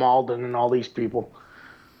Carl Malden and all these people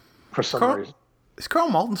for some reason. Is Carl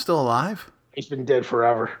Malden still alive? He's been dead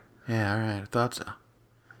forever. Yeah, all right. I thought so.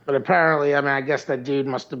 But apparently, I guess that dude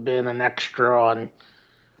must have been an extra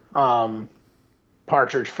on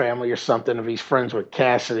Partridge Family or something if he's friends with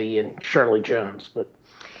Cassidy and Shirley Jones. But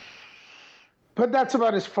that's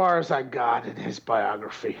about as far as I got in his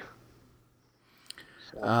biography.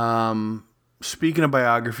 So. Speaking of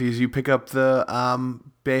biographies, you pick up the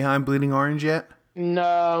Boeheim Bleeding Orange yet?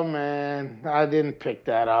 No, man. I didn't pick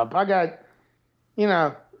that up. I got,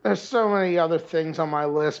 there's so many other things on my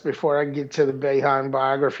list before I get to the Boeheim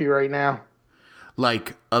biography right now.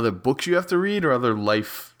 Like other books you have to read or other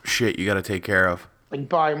life shit you got to take care of? Like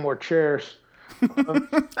buying more chairs.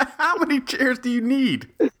 How many chairs do you need?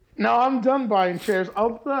 No, I'm done buying chairs.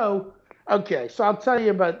 Although, okay, so I'll tell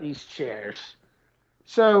you about these chairs.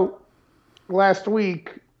 So last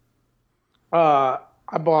week, I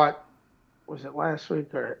bought, was it last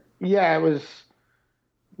week or? Yeah, it was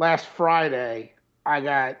last Friday. I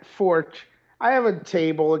got I have a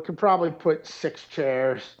table. It could probably put 6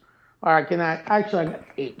 chairs. Or I got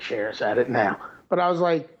 8 chairs at it now. But I was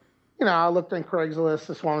like, I looked on Craigslist.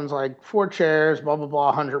 This one's like 4 chairs, blah, blah,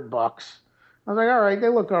 blah, $100. I was like, all right, they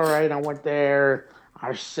look all right. I went there.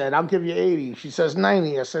 I said, I'll give you 80. She says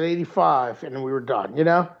 90. I said 85. And then we were done,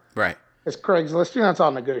 Right. It's Craigslist. It's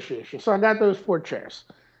all negotiation. So I got those 4 chairs.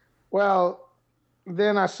 Well,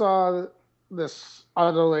 then I saw this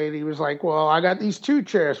other lady was like, well, I got these 2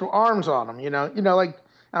 chairs with arms on them, like,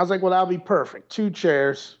 I was like, well, that'll be perfect. 2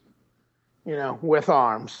 chairs, with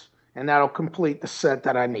arms. And that'll complete the set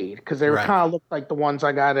that I need. Because they were kind of looked like the ones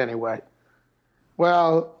I got anyway.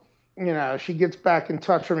 Well, she gets back in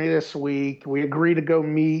touch with me this week. We agree to go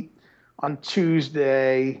meet on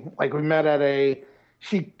Tuesday. Like we met at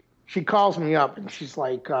she calls me up and she's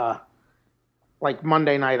like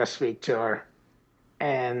Monday night I speak to her.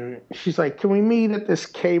 And she's like, can we meet at this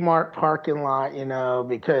Kmart parking lot,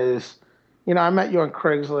 because, I met you on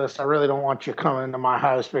Craigslist. I really don't want you coming to my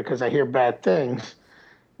house because I hear bad things.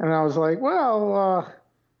 And I was like, well,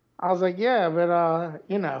 I was like, yeah, but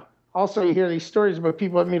also you hear these stories about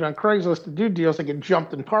people that meet on Craigslist to do deals that get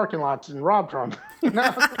jumped in parking lots and robbed from.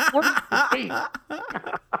 Works for me.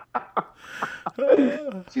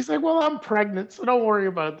 She's like, well, I'm pregnant, so don't worry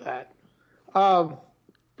about that. Um,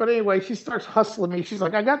 but anyway, she starts hustling me. She's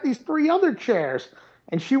like, I got these three other chairs,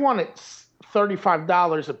 and she wanted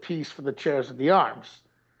 $35 a piece for the chairs with the arms.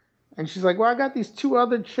 And she's like, well, I got these two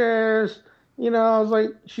other chairs. I was like,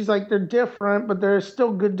 she's like, they're different, but they're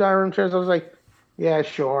still good dining room chairs. I was like, yeah,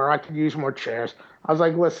 sure, I could use more chairs. I was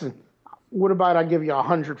like, listen, what about I give you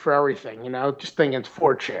 100 for everything? Just thinking it's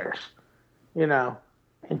four chairs.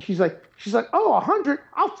 And she's like, oh, 100?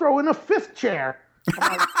 I'll throw in a fifth chair.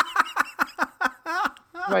 I'm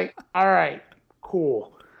like, all right,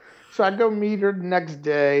 cool. So I go meet her the next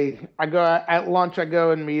day. I go at lunch. I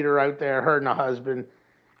go and meet her out there, her and the husband,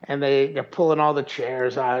 and they're pulling all the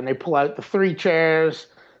chairs out, and they pull out the three chairs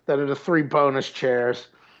that are the three bonus chairs.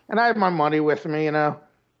 And I have my money with me,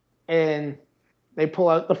 and they pull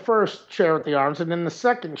out the first chair with the arms, and then the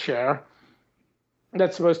second chair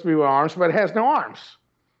that's supposed to be with arms, but it has no arms.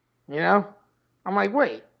 I'm like,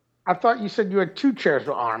 wait, I thought you said you had two chairs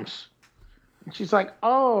with arms. And she's like,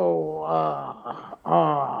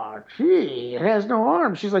 gee, it has no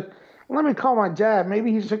arms. She's like, let me call my dad.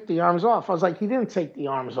 Maybe he took the arms off. I was like, he didn't take the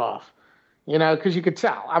arms off, because you could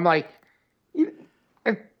tell. I'm like,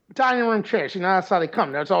 dining room chairs, that's how they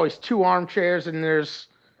come. There's always two armchairs and there's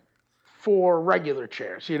four regular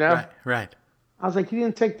chairs, Right. I was like, he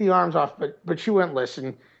didn't take the arms off, but she wouldn't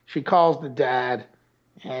listen. She calls the dad,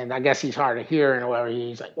 and I guess he's hard of hearing or whatever.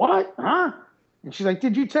 He's like, what? Huh? And she's like,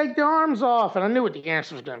 did you take the arms off? And I knew what the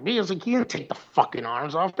answer was going to be. I was like, you didn't take the fucking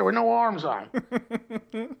arms off. There were no arms on.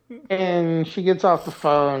 And she gets off the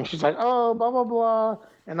phone. She's like, oh, blah, blah, blah.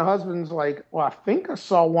 And the husband's like, well, I think I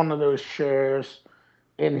saw one of those chairs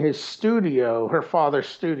in his studio, her father's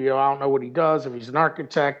studio. I don't know what he does. If he's an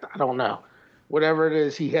architect, I don't know. Whatever it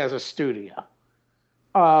is, he has a studio.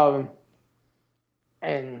 And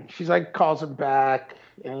she's like, calls him back,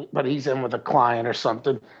 but he's in with a client or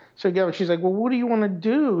something. So she's like, well, what do you want to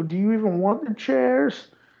do? Do you even want the chairs?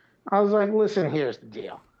 I was like, listen, here's the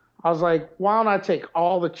deal. I was like, why don't I take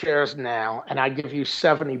all the chairs now and I give you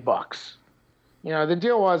 $70? The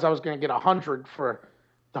deal was I was going to get 100 for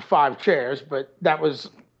the 5 chairs, but that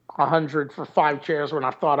was 100 for 5 chairs when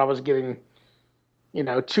I thought I was getting,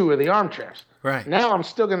 2 of the armchairs. Right. Now I'm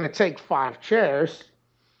still going to take 5 chairs,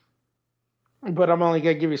 but I'm only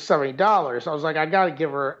going to give you $70. I was like, I got to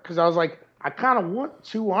give her, because I was like, I kind of want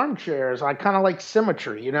 2 armchairs. I kind of like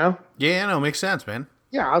symmetry, Yeah, no, makes sense, man.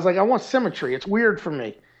 Yeah, I was like, I want symmetry. It's weird for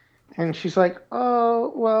me. And she's like,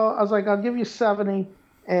 oh, well, I was like, I'll give you 70.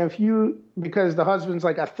 And because the husband's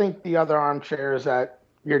like, I think the other armchair is at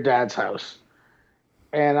your dad's house.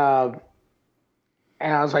 And I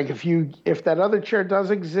was like, if that other chair does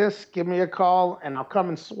exist, give me a call and I'll come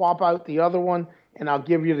and swap out the other one and I'll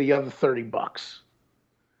give you the other $30.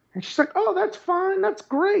 And she's like, oh, that's fine. That's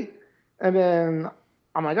great. And then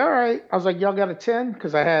I'm like, all right. I was like, y'all got a 10?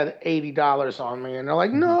 Because I had $80 on me. And they're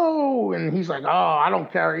like, no. And he's like, oh, I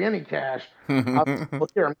don't carry any cash. I was like, well,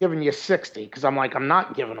 here, I'm giving you 60. Because I'm like, I'm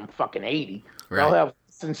not giving them fucking 80. Right. I'll have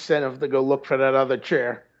this incentive to go look for that other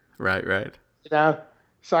chair. Right.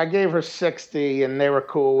 So I gave her 60 and they were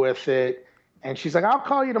cool with it. And she's like, I'll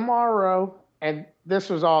call you tomorrow. And this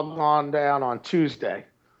was all gone down on Tuesday.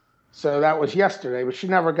 So that was yesterday, but she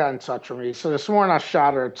never got in touch with me. So this morning I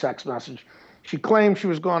shot her a text message. She claimed she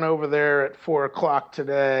was going over there at 4:00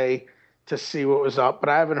 today to see what was up, but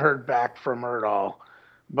I haven't heard back from her at all.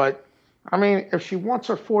 But I mean, if she wants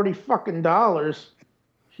her $40,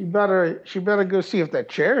 she better go see if that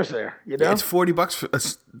chair's there. Yeah, it's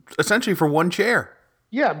 $40 essentially for one chair.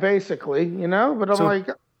 Yeah, basically, But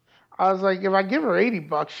I was like, if I give her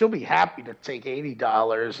 $80, she'll be happy to take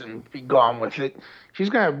 $80 and be gone with it. She's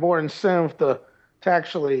gonna have more incentive to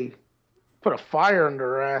actually put a fire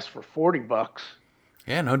under her ass for $40.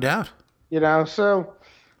 Yeah, no doubt. So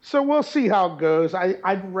we'll see how it goes.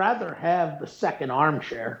 I'd rather have the second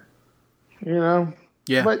armchair. Yeah.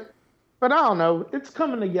 But I don't know. It's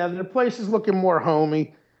coming together. The place is looking more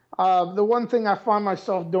homey. The one thing I find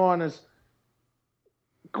myself doing is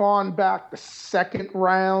gone back the second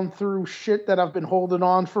round through shit that I've been holding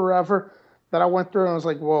on forever that I went through and I was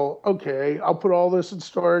like, well, okay, I'll put all this in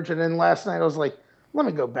storage. And then last night I was like, let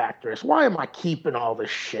me go back to this. Why am I keeping all this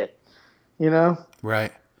shit?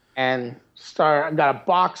 Right. And I got a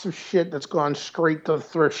box of shit that's gone straight to the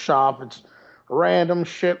thrift shop. It's random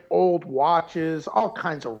shit, old watches, all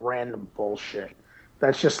kinds of random bullshit.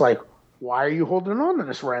 That's just like, why are you holding on to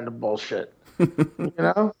this random bullshit?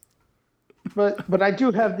 But I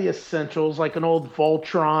do have the essentials, like an old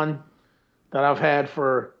Voltron that I've had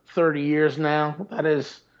for 30 years now. That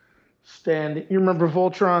is standing. You remember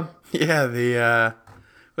Voltron? Yeah, what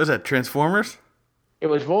was that, Transformers? It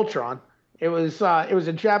was Voltron. It was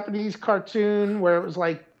a Japanese cartoon where it was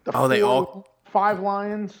like the Oh, five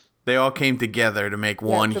lions. they all came together to make Yeah,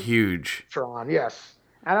 one huge. Voltron, yes.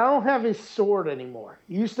 And I don't have his sword anymore.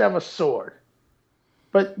 He used to have a sword.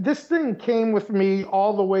 But this thing came with me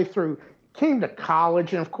all the way through. Came to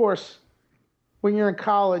college, and of course, when you're in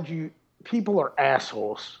college, people are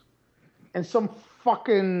assholes. And some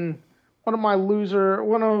fucking one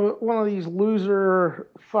of these loser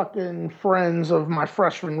fucking friends of my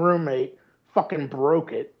freshman roommate fucking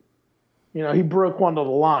broke it. He broke one of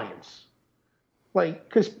the lions. Like,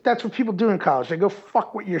 because that's what people do in college. They go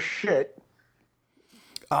fuck with your shit.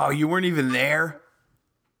 Oh, you weren't even there?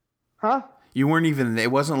 Huh? You weren't even there.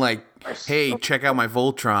 It wasn't like, hey, check out my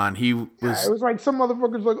Voltron. Yeah, it was like some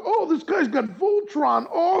motherfucker's like, oh, this guy's got Voltron.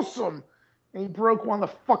 Awesome. And he broke one of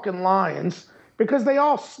the fucking lions because they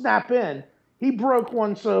all snap in. He broke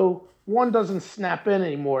one so one doesn't snap in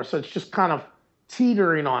anymore. So it's just kind of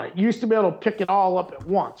teetering on it. You used to be able to pick it all up at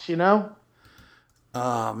once,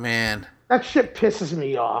 Oh, man. That shit pisses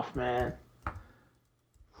me off, man.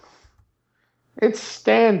 It's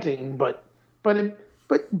standing, but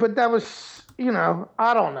that was,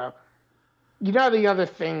 I don't know. The other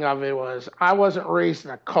thing of it was I wasn't raised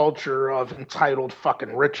in a culture of entitled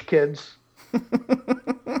fucking rich kids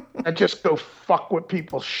that just go fuck with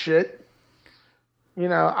people's shit.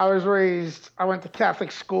 I went to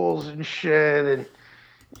Catholic schools and shit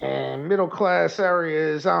and middle class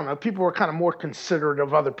areas. I don't know. People were kind of more considerate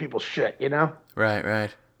of other people's shit, Right.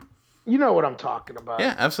 You know what I'm talking about.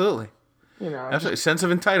 Yeah, absolutely. Absolutely. Sense of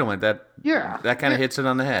entitlement. That kind of hits it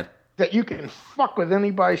on the head. That you can fuck with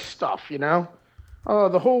anybody's stuff, Oh,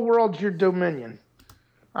 the whole world's your dominion.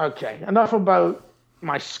 Okay, enough about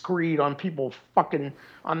my screed on people fucking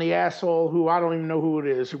on the asshole who I don't even know who it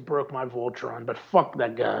is who broke my Voltron, but fuck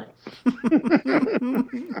that guy.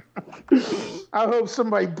 I hope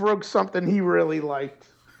somebody broke something he really liked.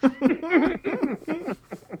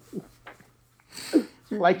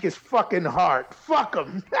 Like his fucking heart. Fuck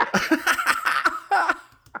him.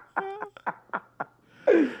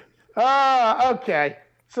 Okay.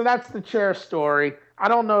 So that's the chair story. I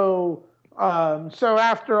don't know. So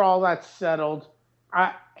after all that's settled,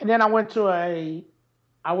 I went to a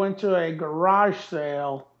garage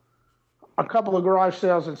sale, a couple of garage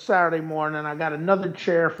sales on Saturday morning. I got another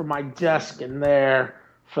chair for my desk in there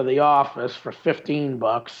for the office for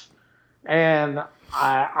 $15, and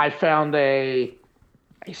I found a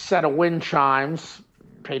set of wind chimes.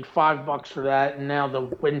 Paid $5 for that, and now the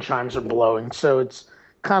wind chimes are blowing. So it's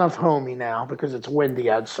kind of homey now because it's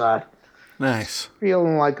windy outside. Nice.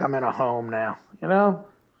 Feeling like I'm in a home now,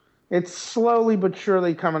 It's slowly but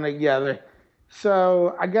surely coming together.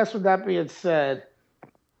 So I guess with that being said,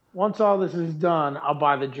 once all this is done, I'll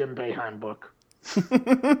buy the Jim Boeheim book.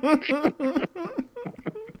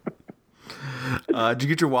 Did you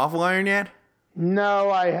get your waffle iron yet?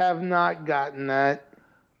 No, I have not gotten that.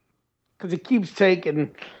 Because it keeps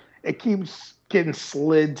getting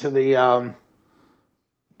slid to the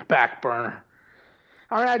back burner.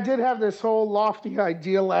 All right, I did have this whole lofty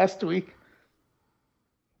idea last week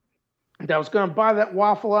that I was going to buy that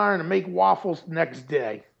waffle iron and make waffles the next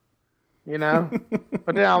day, But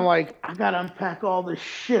then I'm like, I got to unpack all this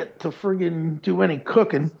shit to friggin' do any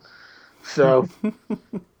cooking. So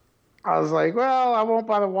I was like, well, I won't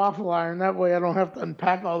buy the waffle iron. That way I don't have to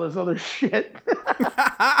unpack all this other shit.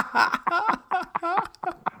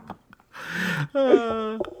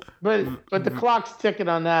 But the clock's ticking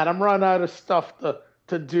on that. I'm running out of stuff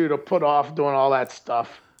to do to put off doing all that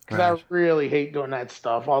stuff. Because I really hate doing that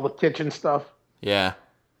stuff, all the kitchen stuff. Yeah.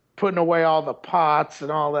 Putting away all the pots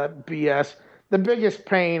and all that BS. The biggest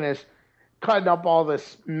pain is cutting up all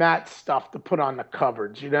this matte stuff to put on the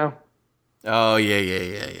cupboards, Oh,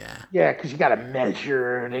 yeah. Yeah, because you got to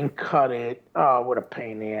measure it and cut it. Oh, what a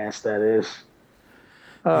pain in the ass that is.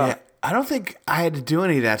 Yeah, I don't think I had to do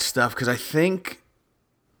any of that stuff because I think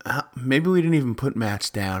maybe we didn't even put mats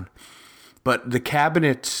down. But the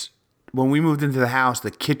cabinets, when we moved into the house, the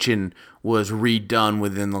kitchen was redone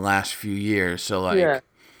within the last few years. So,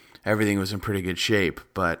 everything was in pretty good shape.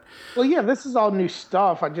 But well, yeah, this is all new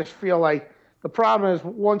stuff. I just feel like the problem is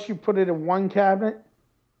once you put it in one cabinet,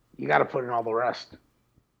 you got to put in all the rest.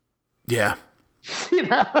 Yeah.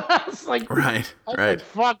 It's like, right. Like,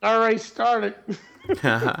 fuck, I already started.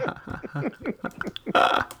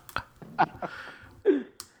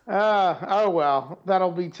 Oh well,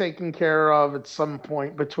 that'll be taken care of at some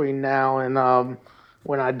point between now and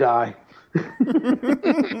when I die.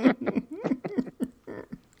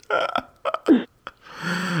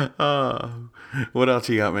 What else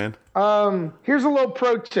you got, man? Here's a little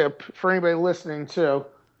pro tip for anybody listening too.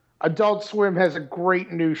 Adult Swim has a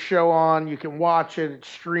great new show on. You can watch it. It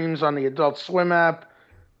streams on the Adult Swim app.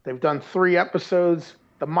 They've done 3 episodes.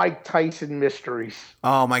 The Mike Tyson Mysteries.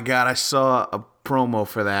 Oh my God, I saw a promo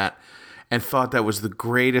for that and thought that was the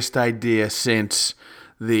greatest idea since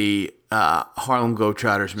the Harlem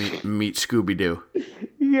Globetrotters meet Scooby-Doo.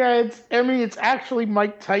 Yeah, it's actually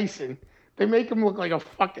Mike Tyson. They make him look like a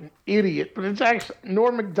fucking idiot, but it's actually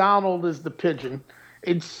Norm Macdonald is the pigeon.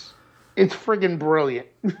 It's friggin' brilliant.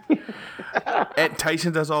 And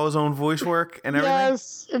Tyson does all his own voice work and everything?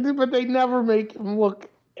 Yes, but they never make him look.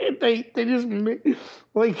 They just make,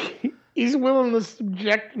 like he's willing to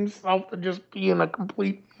subject himself to just being a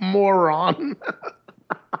complete moron.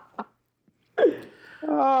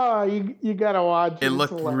 Oh, you gotta watch it. It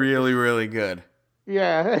looked really, really good.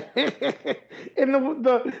 Yeah, and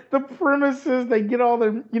the premise is they get all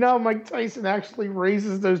their. You know how Mike Tyson actually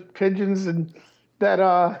raises those pigeons and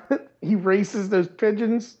that he races those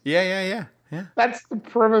pigeons. Yeah. That's the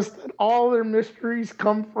premise. That all their mysteries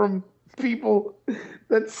come from people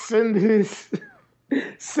that send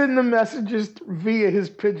the messages via his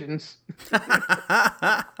pigeons.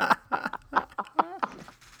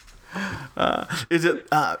 Is it?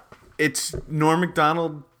 It's Norm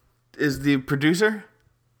Macdonald is the producer.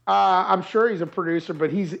 I'm sure he's a producer,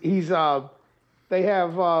 but he's they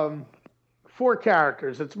have 4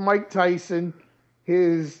 characters. It's Mike Tyson,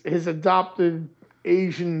 his adopted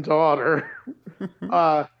Asian daughter.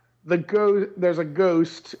 There's a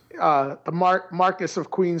ghost, the Marcus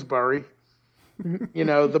of Queensberry. You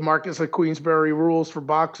know, the Marcus of Queensberry rules for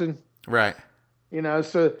boxing. Right. You know,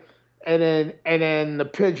 so and then the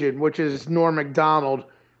pigeon, which is Norm Macdonald,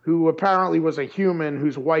 who apparently was a human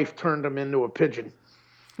whose wife turned him into a pigeon.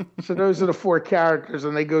 So those are the 4 characters,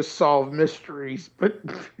 and they go solve mysteries. But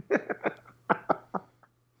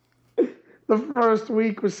the first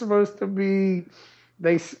week was supposed to be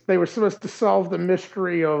they were supposed to solve the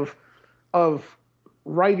mystery of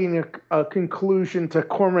writing a conclusion to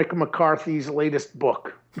Cormac McCarthy's latest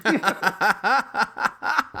book.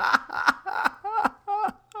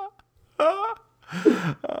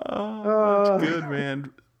 Oh, that's good,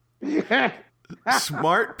 man. Yeah.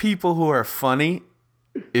 Smart people who are funny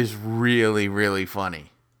is really, really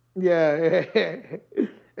funny. Yeah,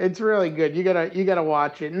 it's really good. You gotta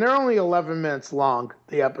watch it, and they're only 11 minutes long.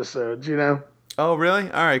 The episodes, you know. Oh, really?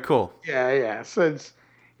 All right, cool. Yeah. So it's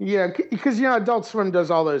because Adult Swim does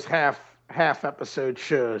all those half episode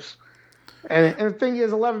shows, and the thing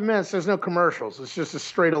is, 11 minutes. There's no commercials. It's just a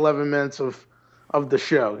straight 11 minutes of the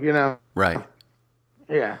show. You know. Right.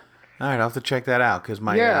 Yeah. All right, I'll have to check that out because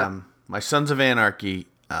my Sons of Anarchy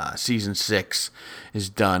season 6 is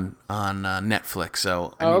done on Netflix,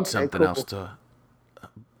 so I need something else to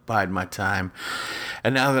bide my time.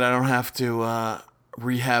 And now that I don't have to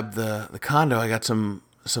rehab the condo, I got some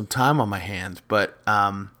time on my hands. But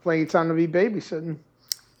plenty of time to be babysitting.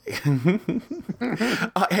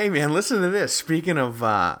 Hey man, listen to this. Speaking of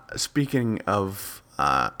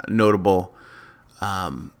notable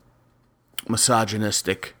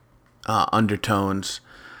misogynistic undertones,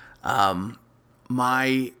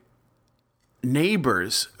 my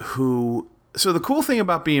neighbors who. So the cool thing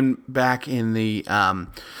about being back in the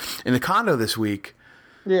condo this week,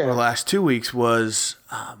 or the last 2 weeks, was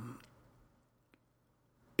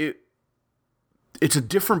it's a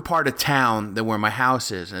different part of town than where my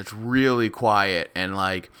house is, and it's really quiet, and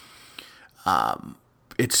like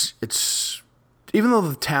it's even though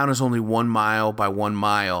the town is only 1 mile by 1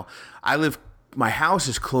 mile, my house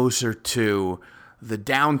is closer to the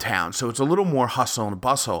downtown, so it's a little more hustle and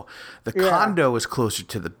bustle. The condo is closer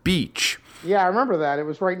to the beach. Yeah, I remember that. It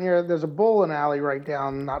was right near. There's a bowling alley right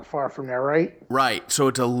down, not far from there, right? Right. So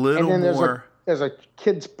it's a little more. There's a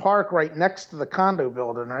kids' park right next to the condo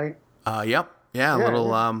building, right? Yep. Yeah,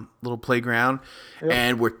 little playground,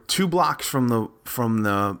 and we're 2 blocks from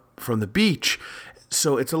the beach,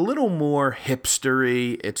 so it's a little more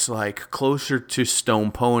hipstery. It's like closer to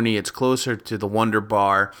Stone Pony. It's closer to the Wonder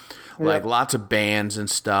Bar, like lots of bands and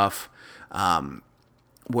stuff.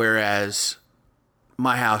 Whereas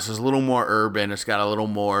my house is a little more urban. It's got a little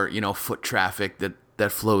more, foot traffic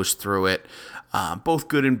that flows through it. Both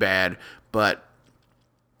good and bad, but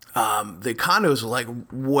the condos are like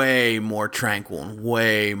way more tranquil and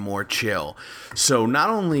way more chill. So not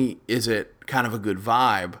only is it kind of a good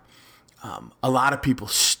vibe, a lot of people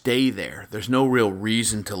stay there. There's no real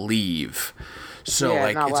reason to leave. So Yeah,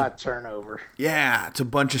 like not a it's lot of turnover. yeah, it's a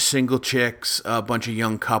bunch of single chicks, a bunch of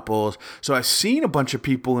young couples. So I've seen a bunch of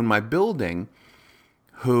people in my building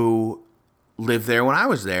who lived there when I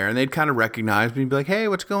was there, and they'd kind of recognize me and be like, "Hey,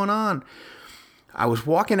 what's going on?" I was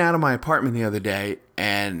walking out of my apartment the other day,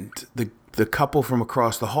 and the couple from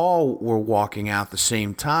across the hall were walking out the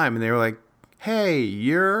same time, and they were like, "Hey,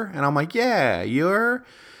 you're," and I'm like, "Yeah, you're." I'm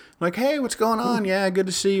like, "Hey, what's going on? Yeah, good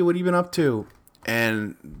to see you. What have you been up to?"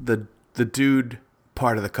 And the dude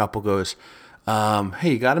part of the couple goes,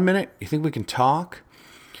 "Hey, you got a minute? You think we can talk?"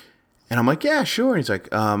 And I'm like, "Yeah, sure." And he's like,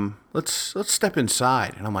 let's step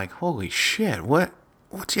inside." And I'm like, "Holy shit,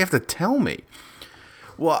 what's he have to tell me?"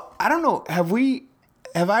 Well, I don't know. Have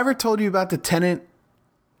I ever told you about the tenant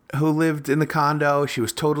who lived in the condo? She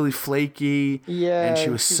was totally flaky, and she Yeah,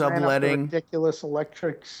 was she ran up a subletting. ridiculous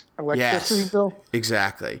electricity Yes, bill.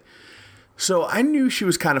 exactly. So I knew she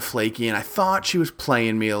was kind of flaky, and I thought she was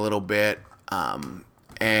playing me a little bit. And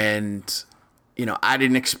I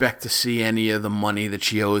didn't expect to see any of the money that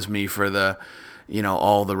she owes me for the,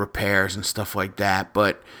 all the repairs and stuff like that.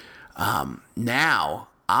 But now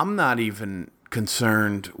I'm not even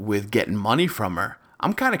concerned with getting money from her.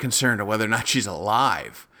 I'm kind of concerned of whether or not she's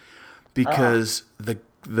alive, because the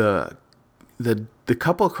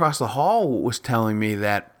couple across the hall was telling me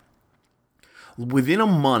that within a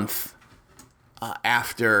month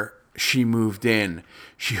after she moved in,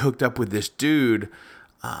 she hooked up with this dude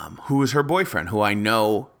who was her boyfriend, who I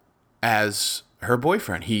know as her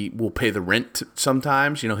boyfriend. He will pay the rent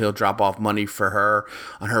sometimes. He'll drop off money for her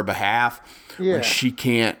on her behalf. Yeah. When she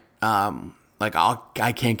can't,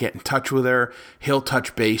 I can't get in touch with her, he'll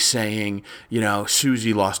touch base saying,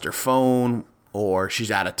 Susie lost her phone or she's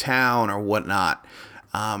out of town or whatnot,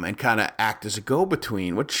 and kind of act as a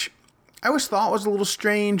go-between, which I always thought was a little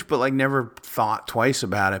strange, but like never thought twice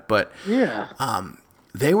about it. But Yeah.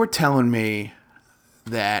 they were telling me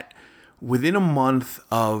that within a month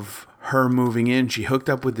of her moving in, she hooked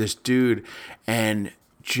up with this dude and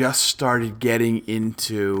just started getting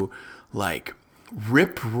into like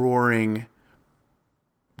rip-roaring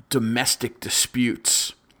domestic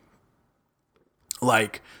disputes,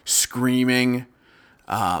 like screaming,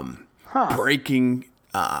 breaking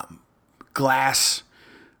glass,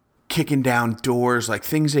 kicking down doors, like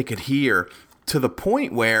things they could hear, to the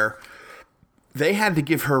point where they had to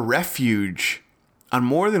give her refuge on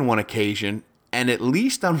more than one occasion, and at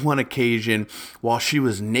least on one occasion while she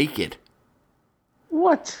was naked.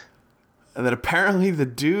 What? And that apparently the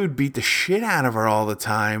dude beat the shit out of her all the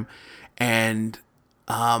time, and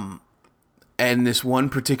this one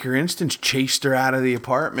particular instance chased her out of the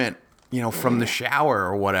apartment, from the shower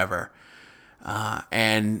or whatever,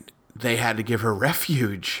 and they had to give her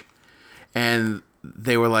refuge. And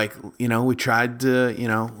they were like, we tried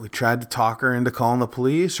to talk her into calling the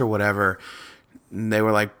police or whatever. And they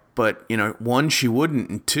were like, but, one, she wouldn't.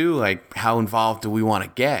 And two, like, how involved do we want to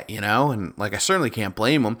get, And, like, I certainly can't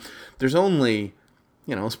blame them. There's only,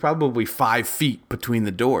 it's probably 5 feet between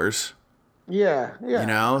the doors. Yeah,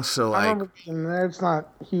 yeah. So, I like, remember being there. It's not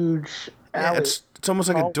huge. yeah, it's almost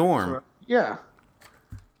like a dorm. Yeah.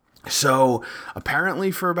 So,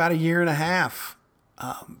 apparently for about a year and a half,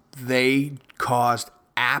 they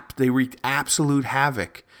wreaked absolute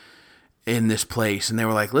havoc in this place. And they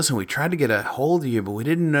were like, listen, we tried to get a hold of you, but we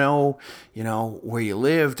didn't know, where you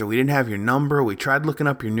lived, or we didn't have your number. We tried looking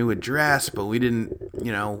up your new address, but we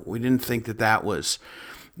didn't think that was,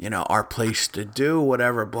 our place to do,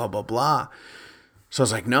 whatever, blah, blah, blah. So I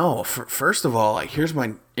was like, no, first of all, like, here's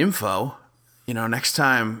my info, next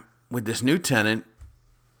time with this new tenant,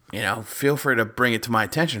 feel free to bring it to my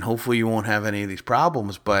attention. Hopefully you won't have any of these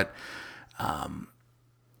problems. But,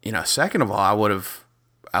 second of all, I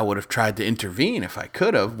would have tried to intervene if I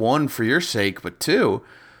could have. One, for your sake, but two,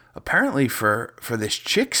 apparently for this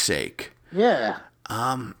chick's sake. Yeah.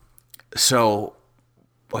 So,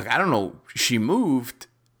 like, I don't know. She moved,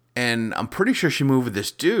 and I'm pretty sure she moved with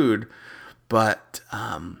this dude. But,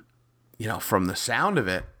 from the sound of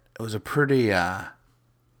it, it was a pretty, a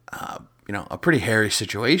pretty hairy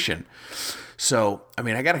situation. So, I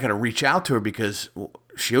mean, I got to kind of reach out to her because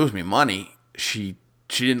she owes me money. She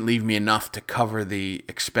didn't leave me enough to cover the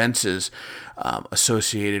expenses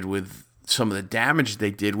associated with some of the damage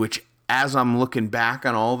they did, which, as I'm looking back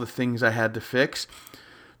on all the things I had to fix,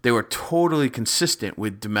 they were totally consistent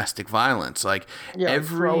with domestic violence. Like,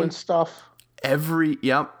 throwing stuff.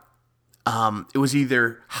 Yep. It was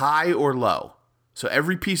either high or low. So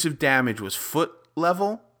every piece of damage was foot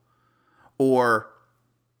level or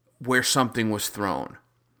where something was thrown.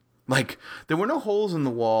 Like, there were no holes in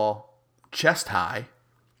the wall chest high.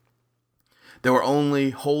 There were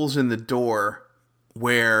only holes in the door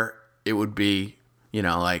where it would be,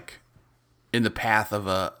 like in the path of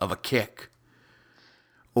a kick.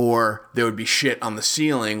 Or there would be shit on the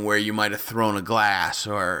ceiling where you might have thrown a glass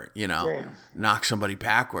or, knocked somebody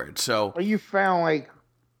backwards. So Well, you found like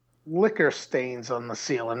liquor stains on the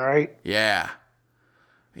ceiling, right? yeah.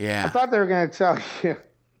 I thought they were going to tell you.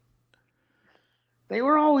 They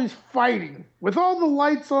were always fighting with all the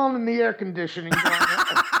lights on and the air conditioning going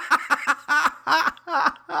on.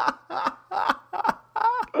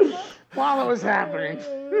 While it was happening.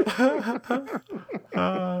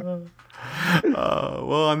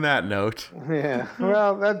 Well, on that note. Yeah.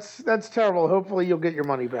 Well, that's terrible. Hopefully you'll get your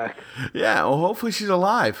money back. Yeah, well, hopefully she's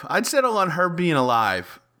alive. I'd settle on her being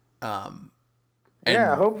alive.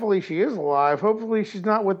 Yeah, hopefully she is alive. Hopefully she's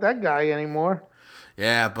not with that guy anymore.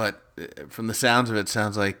 Yeah, but from the sounds of it,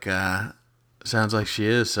 sounds like she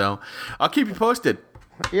is. So I'll keep you posted.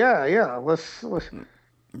 Yeah. Let's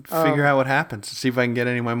figure out what happens. See if I can get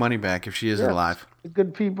any of my money back if she is alive.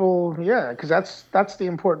 Good people, yeah, because that's the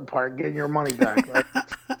important part, getting your money back. Right?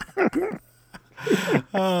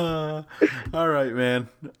 All right, man.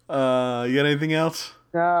 You got anything else?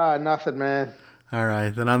 Nah, nothing, man. All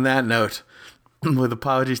right, then on that note, with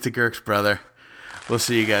apologies to Girk's brother, we'll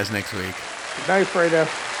see you guys next week. Good night, Fredo.